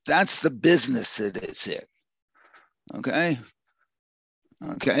 That's the business that it's in. Okay.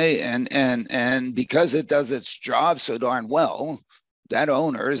 And because it does its job so darn well, that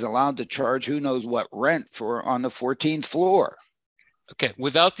owner is allowed to charge who knows what rent for on the 14th floor. Okay,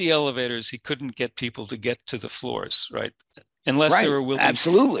 without the elevators, he couldn't get people to get to the floors, right? Unless they were willing.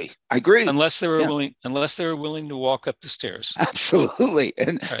 Absolutely, I agree. Unless they were willing to walk up the stairs. Absolutely,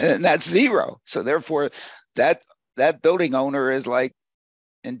 and that's zero. So therefore, that building owner is like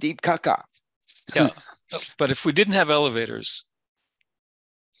in deep caca. Yeah, but if we didn't have elevators,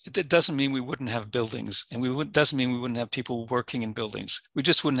 it doesn't mean we wouldn't have buildings, and doesn't mean we wouldn't have people working in buildings. We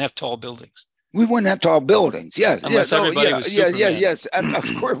just wouldn't have tall buildings. We wouldn't have tall buildings, yes. Unless everybody was Superman. Yes.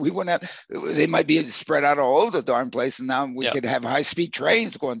 Of course, we wouldn't have. They might be spread out all over the darn place, and now we could have high-speed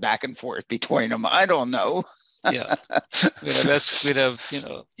trains going back and forth between them. I don't know. Yeah, we'd have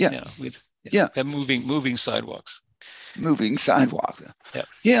moving sidewalks. Moving sidewalk. Yeah.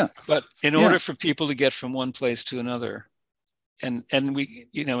 Yeah. But in order for people to get from one place to another, and we,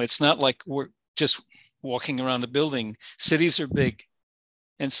 it's not like we're just walking around the building. Cities are big.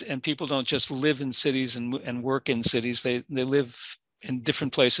 And people don't just live in cities and work in cities. They live in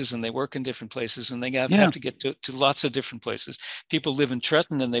different places and they work in different places, and they have to get to lots of different places. People live in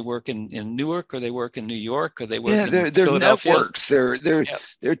Trenton and they work in Newark, or they work in New York, or they work in Philadelphia. Networks. They're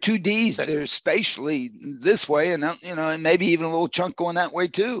 2Ds. They're spatially this way, and and maybe even a little chunk going that way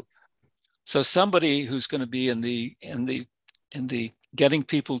too. So somebody who's going to be in the the getting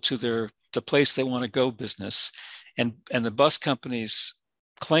people to the place they want to go business. And the bus companies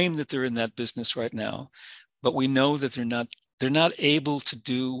claim that they're in that business right now, but we know that they're not able to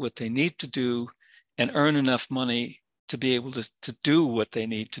do what they need to do and earn enough money to be able to do what they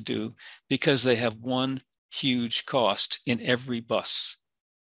need to do, because they have one huge cost in every bus,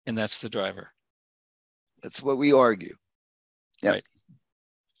 and that's the driver. That's what we argue. Yep. Right.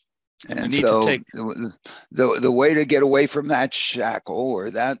 And so the way to get away from that shackle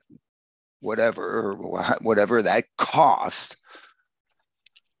or that whatever that cost,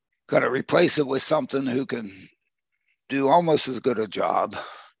 got to replace it with something who can do almost as good a job.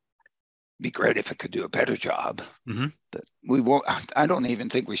 Be great if it could do a better job. Mm-hmm. But we won't. I don't even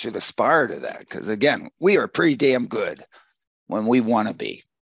think we should aspire to that, because again, we are pretty damn good when we want to be,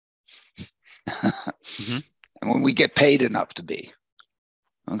 mm-hmm. and when we get paid enough to be.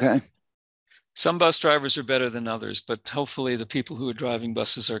 Okay. Some bus drivers are better than others, but hopefully the people who are driving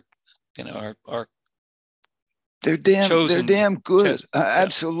buses are they're damn good. Yeah.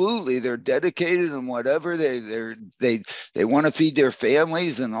 Absolutely, they're dedicated and whatever. They want to feed their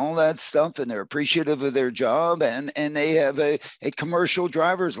families and all that stuff, and they're appreciative of their job, and they have a commercial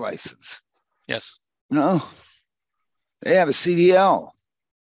driver's license. Yes. They have a CDL,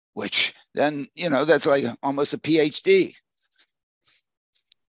 which then that's like almost a PhD.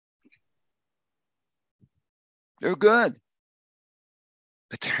 They're good,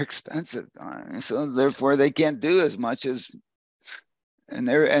 but they're expensive. So therefore they can't do as much as, and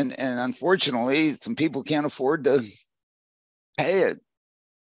unfortunately some people can't afford to pay it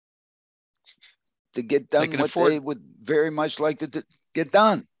to get done they would very much like to get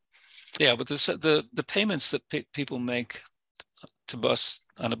done. Yeah, but the payments that people make to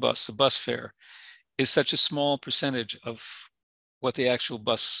the bus fare is such a small percentage of what the actual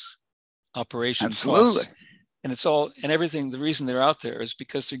bus operation costs. And everything. The reason they're out there is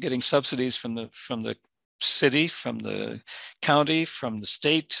because they're getting subsidies from the city, from the county, from the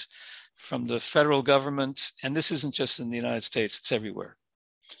state, from the federal government. And this isn't just in the United States; it's everywhere.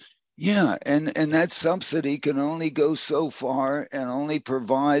 Yeah, and that subsidy can only go so far and only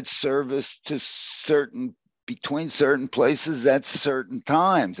provide service to between certain places at certain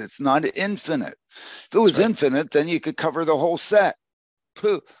times. It's not infinite. If it was infinite, then you could cover the whole set.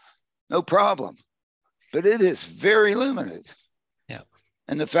 No problem. But it is very limited. Yeah.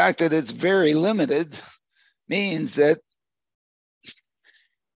 And the fact that it's very limited means that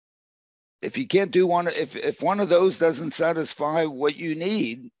if you can't do if one of those doesn't satisfy what you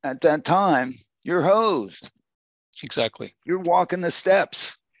need at that time, you're hosed. Exactly. You're walking the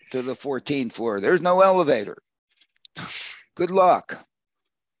steps to the 14th floor. There's no elevator. Good luck.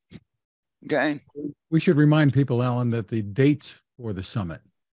 Okay. We should remind people, Alan, that the dates for the summit,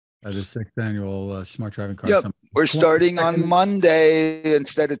 the 6th annual Smart Driving Car Summit. We're starting on Monday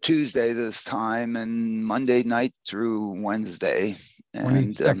instead of Tuesday this time, and Monday night through Wednesday.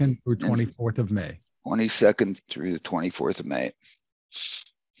 22nd through 24th of May. 22nd through the 24th of May.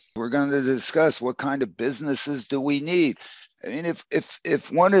 We're going to discuss what kind of businesses do we need. I mean,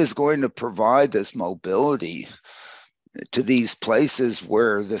 if one is going to provide this mobility to these places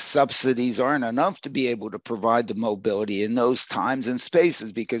where the subsidies aren't enough to be able to provide the mobility in those times and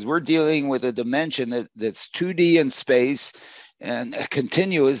spaces, because we're dealing with a dimension that's 2D in space and a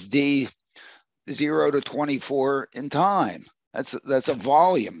continuous D 0 to 24 in time. That's a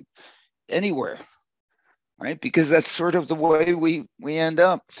volume anywhere, right? Because that's sort of the way we end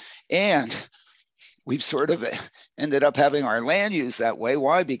up. And we've sort of ended up having our land use that way.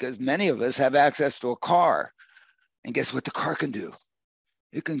 Why? Because many of us have access to a car. And guess what the car can do?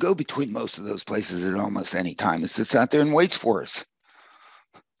 It can go between most of those places at almost any time. It sits out there and waits for us.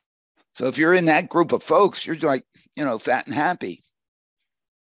 So if you're in that group of folks, you're like, fat and happy.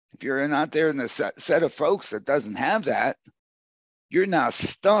 If you're out there in the set of folks that doesn't have that, you're now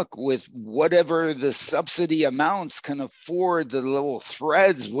stuck with whatever the subsidy amounts can afford, the little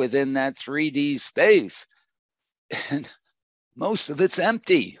threads within that 3D space. And most of it's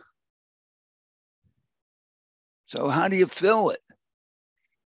empty. So how do you fill it?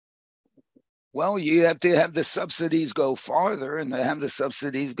 Well, you have to have the subsidies go farther, and to have the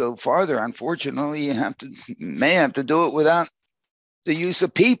subsidies go farther, unfortunately, you may have to do it without the use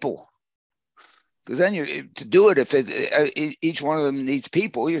of people. Because then to do it, if each one of them needs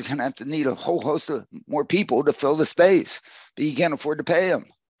people, you're going to have to need a whole host of more people to fill the space, but you can't afford to pay them.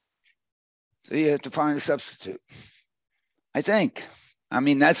 So you have to find a substitute, I think. I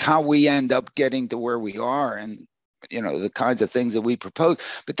mean, that's how we end up getting to where we are, and the kinds of things that we propose.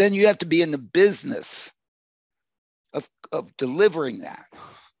 But then you have to be in the business of delivering that.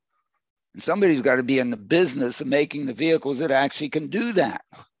 And somebody's got to be in the business of making the vehicles that actually can do that.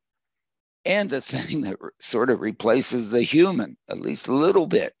 And the thing that sort of replaces the human, at least a little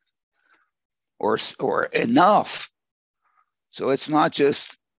bit, or enough. So it's not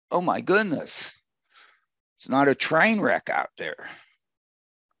just, oh my goodness, it's not a train wreck out there.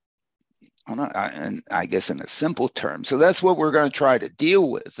 And I guess in a simple term. So that's what we're going to try to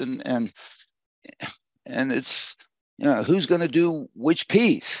deal with. And it's, who's going to do which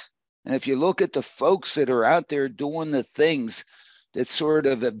piece? And if you look at the folks that are out there doing the things that sort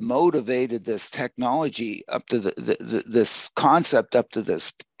of have motivated this technology up to this concept up to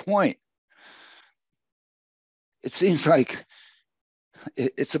this point, it seems like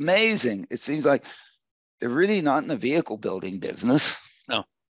it's amazing. It seems like they're really not in the vehicle building business. No.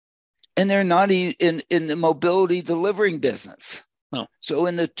 And they're not in the mobility delivering business. No. So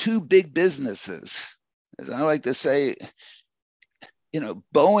in the two big businesses, as I like to say,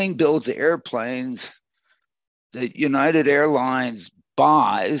 Boeing builds airplanes that United Airlines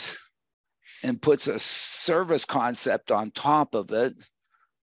buys and puts a service concept on top of it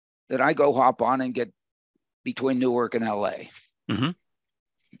that I go hop on and get between Newark and LA. Mm-hmm.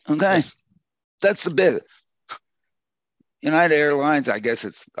 Okay. Yes. That's the bit. United Airlines, I guess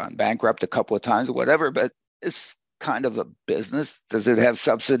it's gone bankrupt a couple of times or whatever, but it's kind of a business. Does it have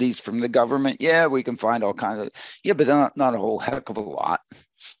subsidies from the government? Yeah, we can find all kinds of, but not a whole heck of a lot.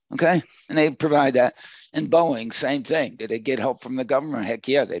 Okay. And they provide that. And Boeing, same thing. Did they get help from the government? Heck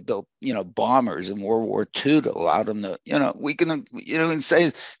yeah, they built, bombers in World War II to allow them to, we can,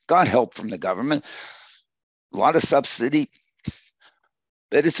 say got help from the government. A lot of subsidy,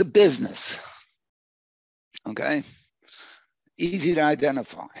 but it's a business. Okay. Easy to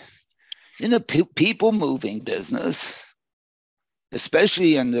identify. In the people moving business,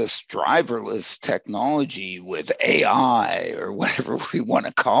 especially in this driverless technology with AI or whatever we want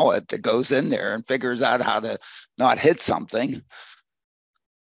to call it that goes in there and figures out how to not hit something,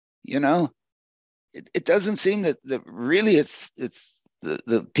 it doesn't seem that really it's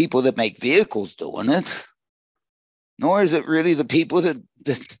the people that make vehicles doing it, nor is it really the people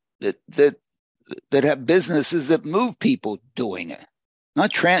that have businesses that move people doing it.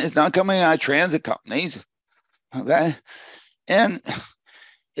 It's not coming out of transit companies, okay? And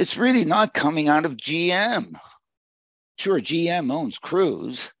it's really not coming out of GM. Sure, GM owns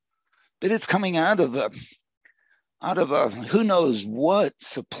Cruise, but it's coming out of a who knows what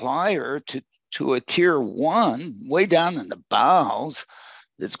supplier to a tier one way down in the bowels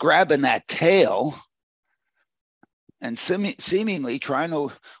that's grabbing that tail and seemingly trying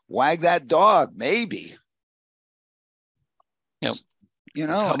to wag that dog, maybe. Yep.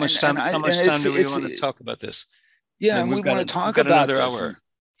 How much time do we want to talk about this? Yeah, and we want to talk about another hour.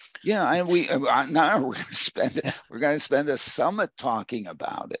 And now we're going to spend a summit talking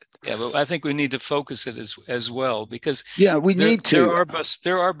about it. Yeah, but I think we need to focus it as well because we need to.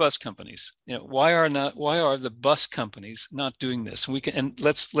 There are bus companies. Why are the bus companies not doing this? And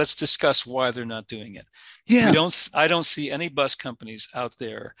let's discuss why they're not doing it. Yeah, I don't see any bus companies out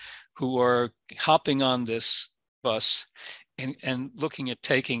there who are hopping on this bus and looking at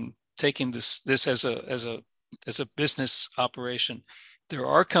taking this as a business operation. There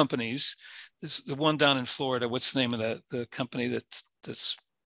are companies. The one down in Florida. What's the name of the company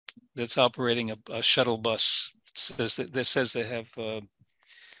that's operating a shuttle bus? That says they have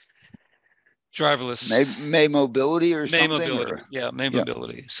driverless. May Mobility or May something. Mobility. May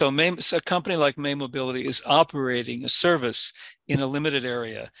Mobility. So a company like May Mobility is operating a service in a limited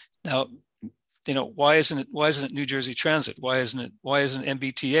area. Now, why isn't it New Jersey Transit? Why isn't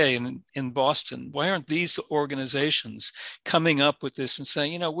MBTA in Boston? Why aren't these organizations coming up with this and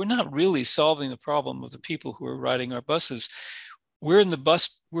saying, we're not really solving the problem of the people who are riding our buses. We're in the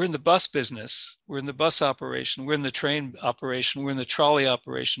bus business. We're in the bus operation. We're in the train operation. We're in the trolley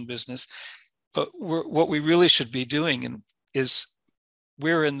operation business. But what we really should be doing is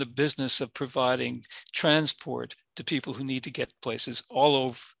we're in the business of providing transport to people who need to get places all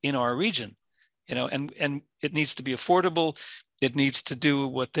over in our region. And it needs to be affordable. It needs to do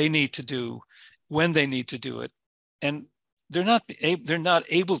what they need to do when they need to do it. And they're not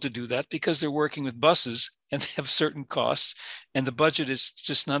able to do that because they're working with buses and they have certain costs and the budget is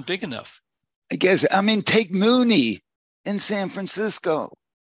just not big enough. I guess, take Mooney in San Francisco.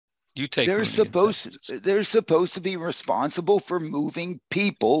 They're supposed to be responsible for moving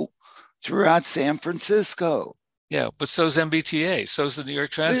people throughout San Francisco. Yeah, but so's MBTA, so's the New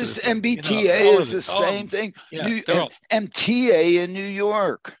York Transit. This MBTA is the same thing. Yeah, MTA in New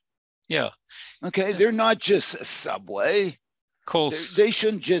York. Yeah. Okay, they're not just a subway. Coles. They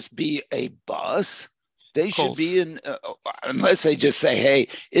shouldn't just be a bus. They should Colts. be in, unless they just say, hey,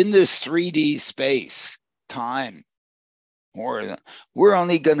 in this 3D space, time, or we're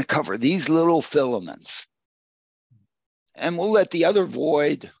only going to cover these little filaments. And we'll let the other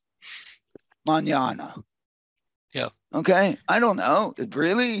void mañana. Yeah. Okay. I don't know.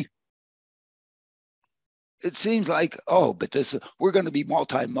 Really? It seems like, oh, but we're going to be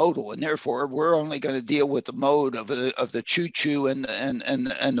multimodal, and therefore we're only going to deal with the mode of the choo-choo and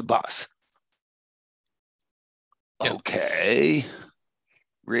the bus. Yeah. Okay.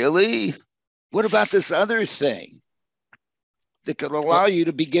 Really? What about this other thing that could allow you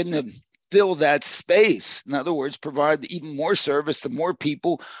to begin to fill that space? In other words, provide even more service to more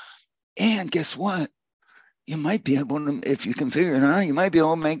people. And guess what? You might be able to, if you can figure it out, you might be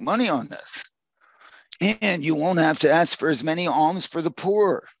able to make money on this. And you won't have to ask for as many alms for the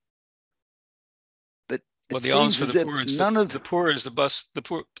poor. But it the alms seems for as the if poor is none of the poor is the bus. The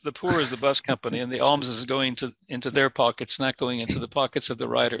poor is the bus company, and the alms is going into their pockets, not going into the pockets of the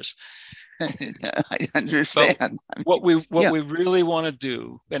riders. I understand. What we really want to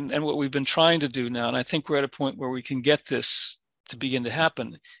do, and what we've been trying to do now, and I think we're at a point where we can get this to begin to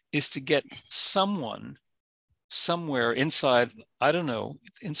happen, is to get someone somewhere inside, I don't know,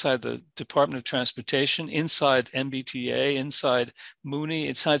 inside the Department of Transportation, inside MBTA, inside Mooney,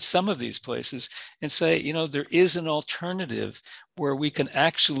 inside some of these places, and say, you know, there is an alternative where we can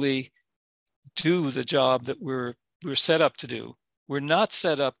actually do the job that we're set up to do. We're not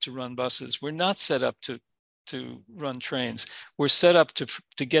set up to run buses. We're not set up to run trains. We're set up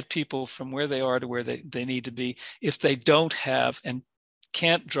to get people from where they are to where they need to be if they don't have and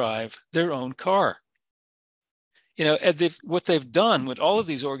can't drive their own car. You know, what they've done, what all of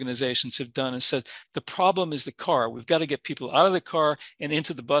these organizations have done is said, the problem is the car. We've got to get people out of the car and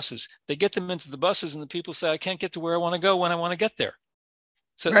into the buses. They get them into the buses and the people say, I can't get to where I want to go when I want to get there.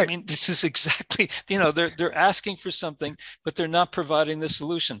 So, right. I mean, this is exactly, you know, they're asking for something, but they're not providing the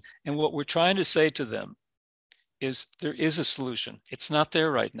solution. And what we're trying to say to them is there is a solution. It's not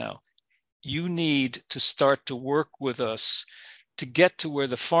there right now. You need to start to work with us to get to where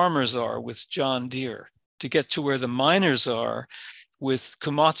the farmers are with John Deere, to get to where the miners are with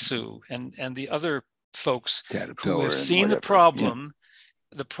Komatsu and the other folks who have seen the problem,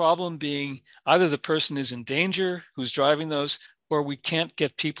 the problem being either the person is in danger who's driving those, or we can't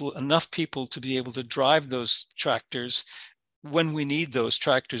get enough people to be able to drive those tractors when we need those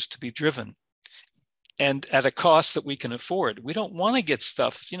tractors to be driven. And at a cost that we can afford. We don't want to get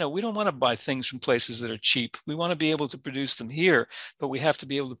stuff, you know, we don't want to buy things from places that are cheap. We want to be able to produce them here, but we have to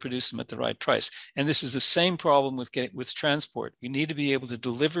be able to produce them at the right price. And this is the same problem with transport. We need to be able to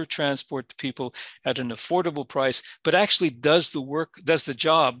deliver transport to people at an affordable price, but actually does the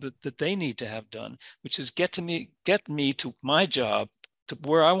job that they need to have done, which is get me to my job, to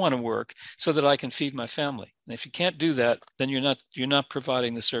where I want to work, so that I can feed my family. And if you can't do that, then you're not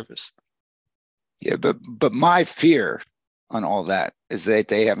providing the service. Yeah, but my fear on all that is that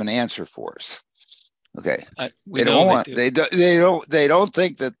they have an answer for us. Okay, they don't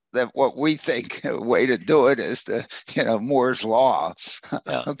think that what we think a way to do it is to, you know, Moore's law.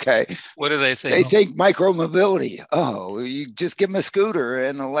 Yeah. Okay, what do they think? They think micromobility. Oh, you just give them a scooter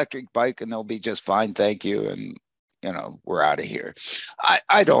and an electric bike, and they'll be just fine. Thank you, and you know, we're out of here.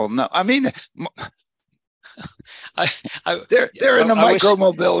 I don't know. I mean. They're in the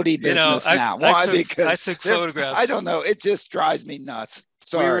micromobility business now. Why? Because I took photographs. I don't know. It just drives me nuts.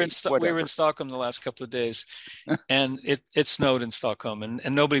 Sorry. We were in Stockholm the last couple of days, and it snowed in Stockholm,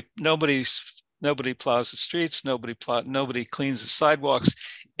 and nobody plows the streets. Nobody cleans the sidewalks,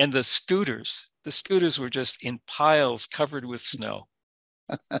 and the scooters were just in piles covered with snow.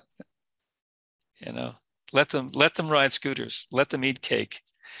 You know, let them ride scooters. Let them eat cake.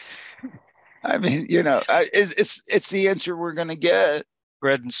 I mean, you know, it's the answer we're going to get.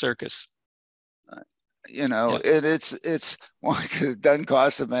 Bread and circus. You know, it's well, it doesn't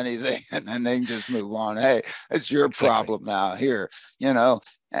cost them anything, and then they can just move on. Hey, it's your problem now. Here, you know,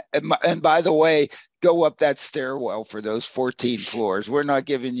 and by the way, go up that stairwell for those 14 floors. We're not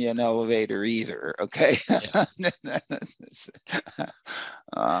giving you an elevator either. Okay. Yeah.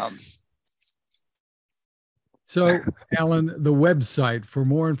 So, Alan, the website for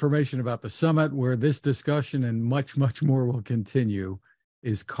more information about the summit, where this discussion and much, much more will continue,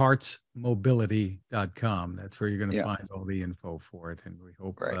 is cartsmobility.com. That's where you're going to find all the info for it. And we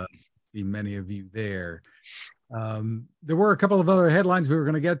hope see many of you there. There were a couple of other headlines we were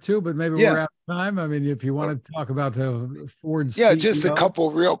going to get to, but maybe we're out of time. I mean, if you want to talk about Ford's CEO, just a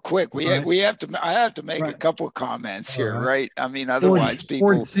couple real quick. I have to make right. a couple of comments here, right? I mean, otherwise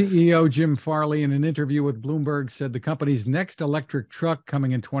Ford CEO Jim Farley, in an interview with Bloomberg, said the company's next electric truck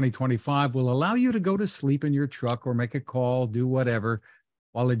coming in 2025 will allow you to go to sleep in your truck or make a call, do whatever,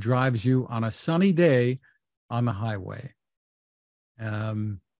 while it drives you on a sunny day on the highway.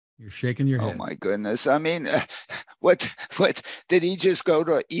 You're shaking your head. Oh my goodness. I mean, what did he just go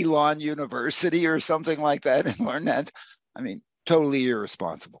to Elon University or something like that and learn that? I mean, totally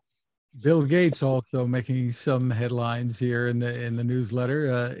irresponsible. Bill Gates also making some headlines here in the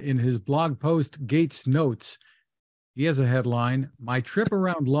newsletter. In his blog post, Gates notes, he has a headline, "My trip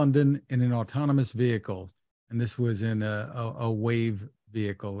around London in an autonomous vehicle." And this was in a Wave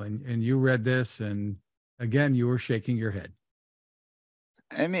vehicle. And you read this, and again, you were shaking your head.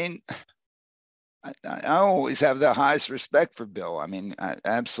 I mean, I always have the highest respect for Bill. I mean,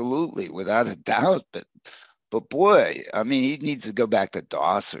 absolutely, without a doubt. But boy, I mean, he needs to go back to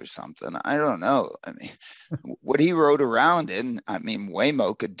DOS or something. I don't know. I mean, what he rode around in, I mean,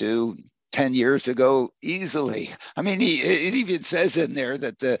 Waymo could do 10 years ago easily. I mean, it even says in there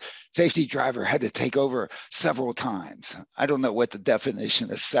that the safety driver had to take over several times. I don't know what the definition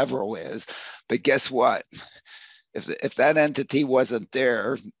of several is, but guess what? If that entity wasn't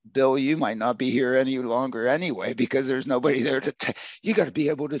there, Bill, you might not be here any longer anyway, because there's nobody there you got to be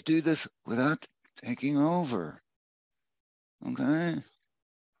able to do this without taking over. Okay.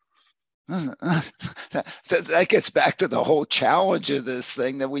 That gets back to the whole challenge of this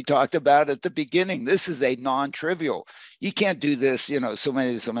thing that we talked about at the beginning. This is a non-trivial. You can't do this, so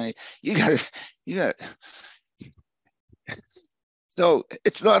many. You got. So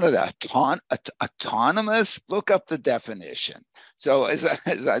it's not an autonomous. Look up the definition. So as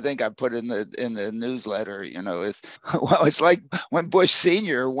I think I put in the newsletter, it's like when Bush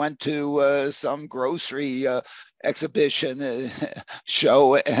Sr. went to some grocery exhibition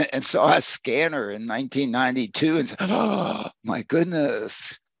show and saw a scanner in 1992 and said, "Oh my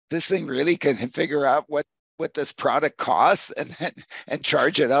goodness, this thing really can figure out what this product costs and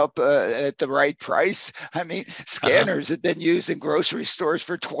charge it up at the right price." I mean, scanners have been used in grocery stores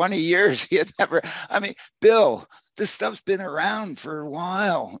for 20 years. Bill, this stuff's been around for a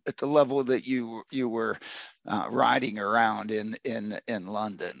while at the level that you were riding around in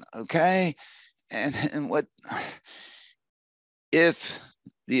London. Okay. And what if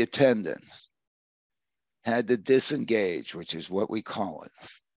the attendant had to disengage, which is what we call it,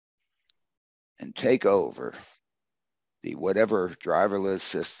 and take over the whatever driverless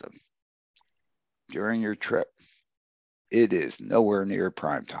system during your trip? It is nowhere near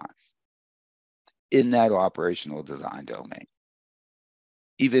prime time in that operational design domain,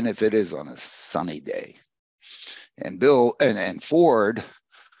 even if it is on a sunny day. And Bill and Ford,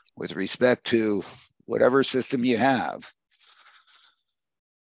 with respect to whatever system you have,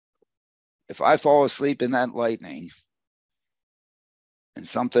 if I fall asleep in that Lightning and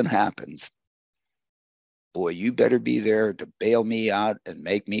something happens, boy, you better be there to bail me out and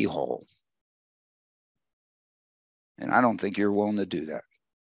make me whole. And I don't think you're willing to do that.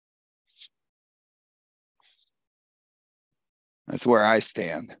 That's where I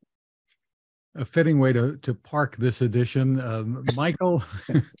stand. A fitting way to park this edition. Michael,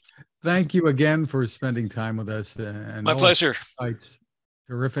 thank you again for spending time with us. And my pleasure.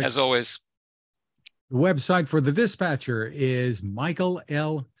 Terrific. As always. The website for the Dispatcher is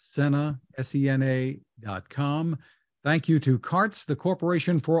michaellsena.com. Thank you to CARTS, the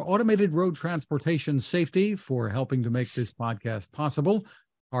Corporation for Automated Road Transportation Safety, for helping to make this podcast possible.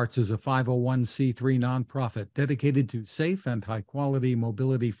 CARTS is a 501c3 nonprofit dedicated to safe and high-quality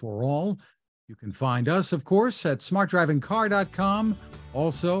mobility for all. You can find us, of course, at smartdrivingcar.com,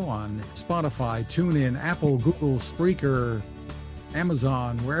 also on Spotify, TuneIn, Apple, Google, Spreaker,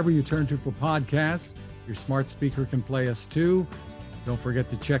 Amazon, wherever you turn to for podcasts. Your smart speaker can play us too. Don't forget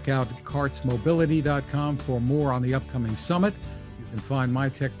to check out cartsmobility.com for more on the upcoming summit. You can find my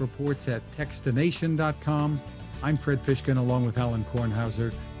tech reports at techstination.com. I'm Fred Fishkin along with Alan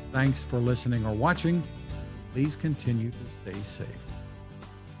Kornhauser. Thanks for listening or watching. Please continue to stay safe.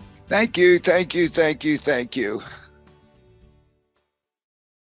 Thank you, thank you, thank you, thank you.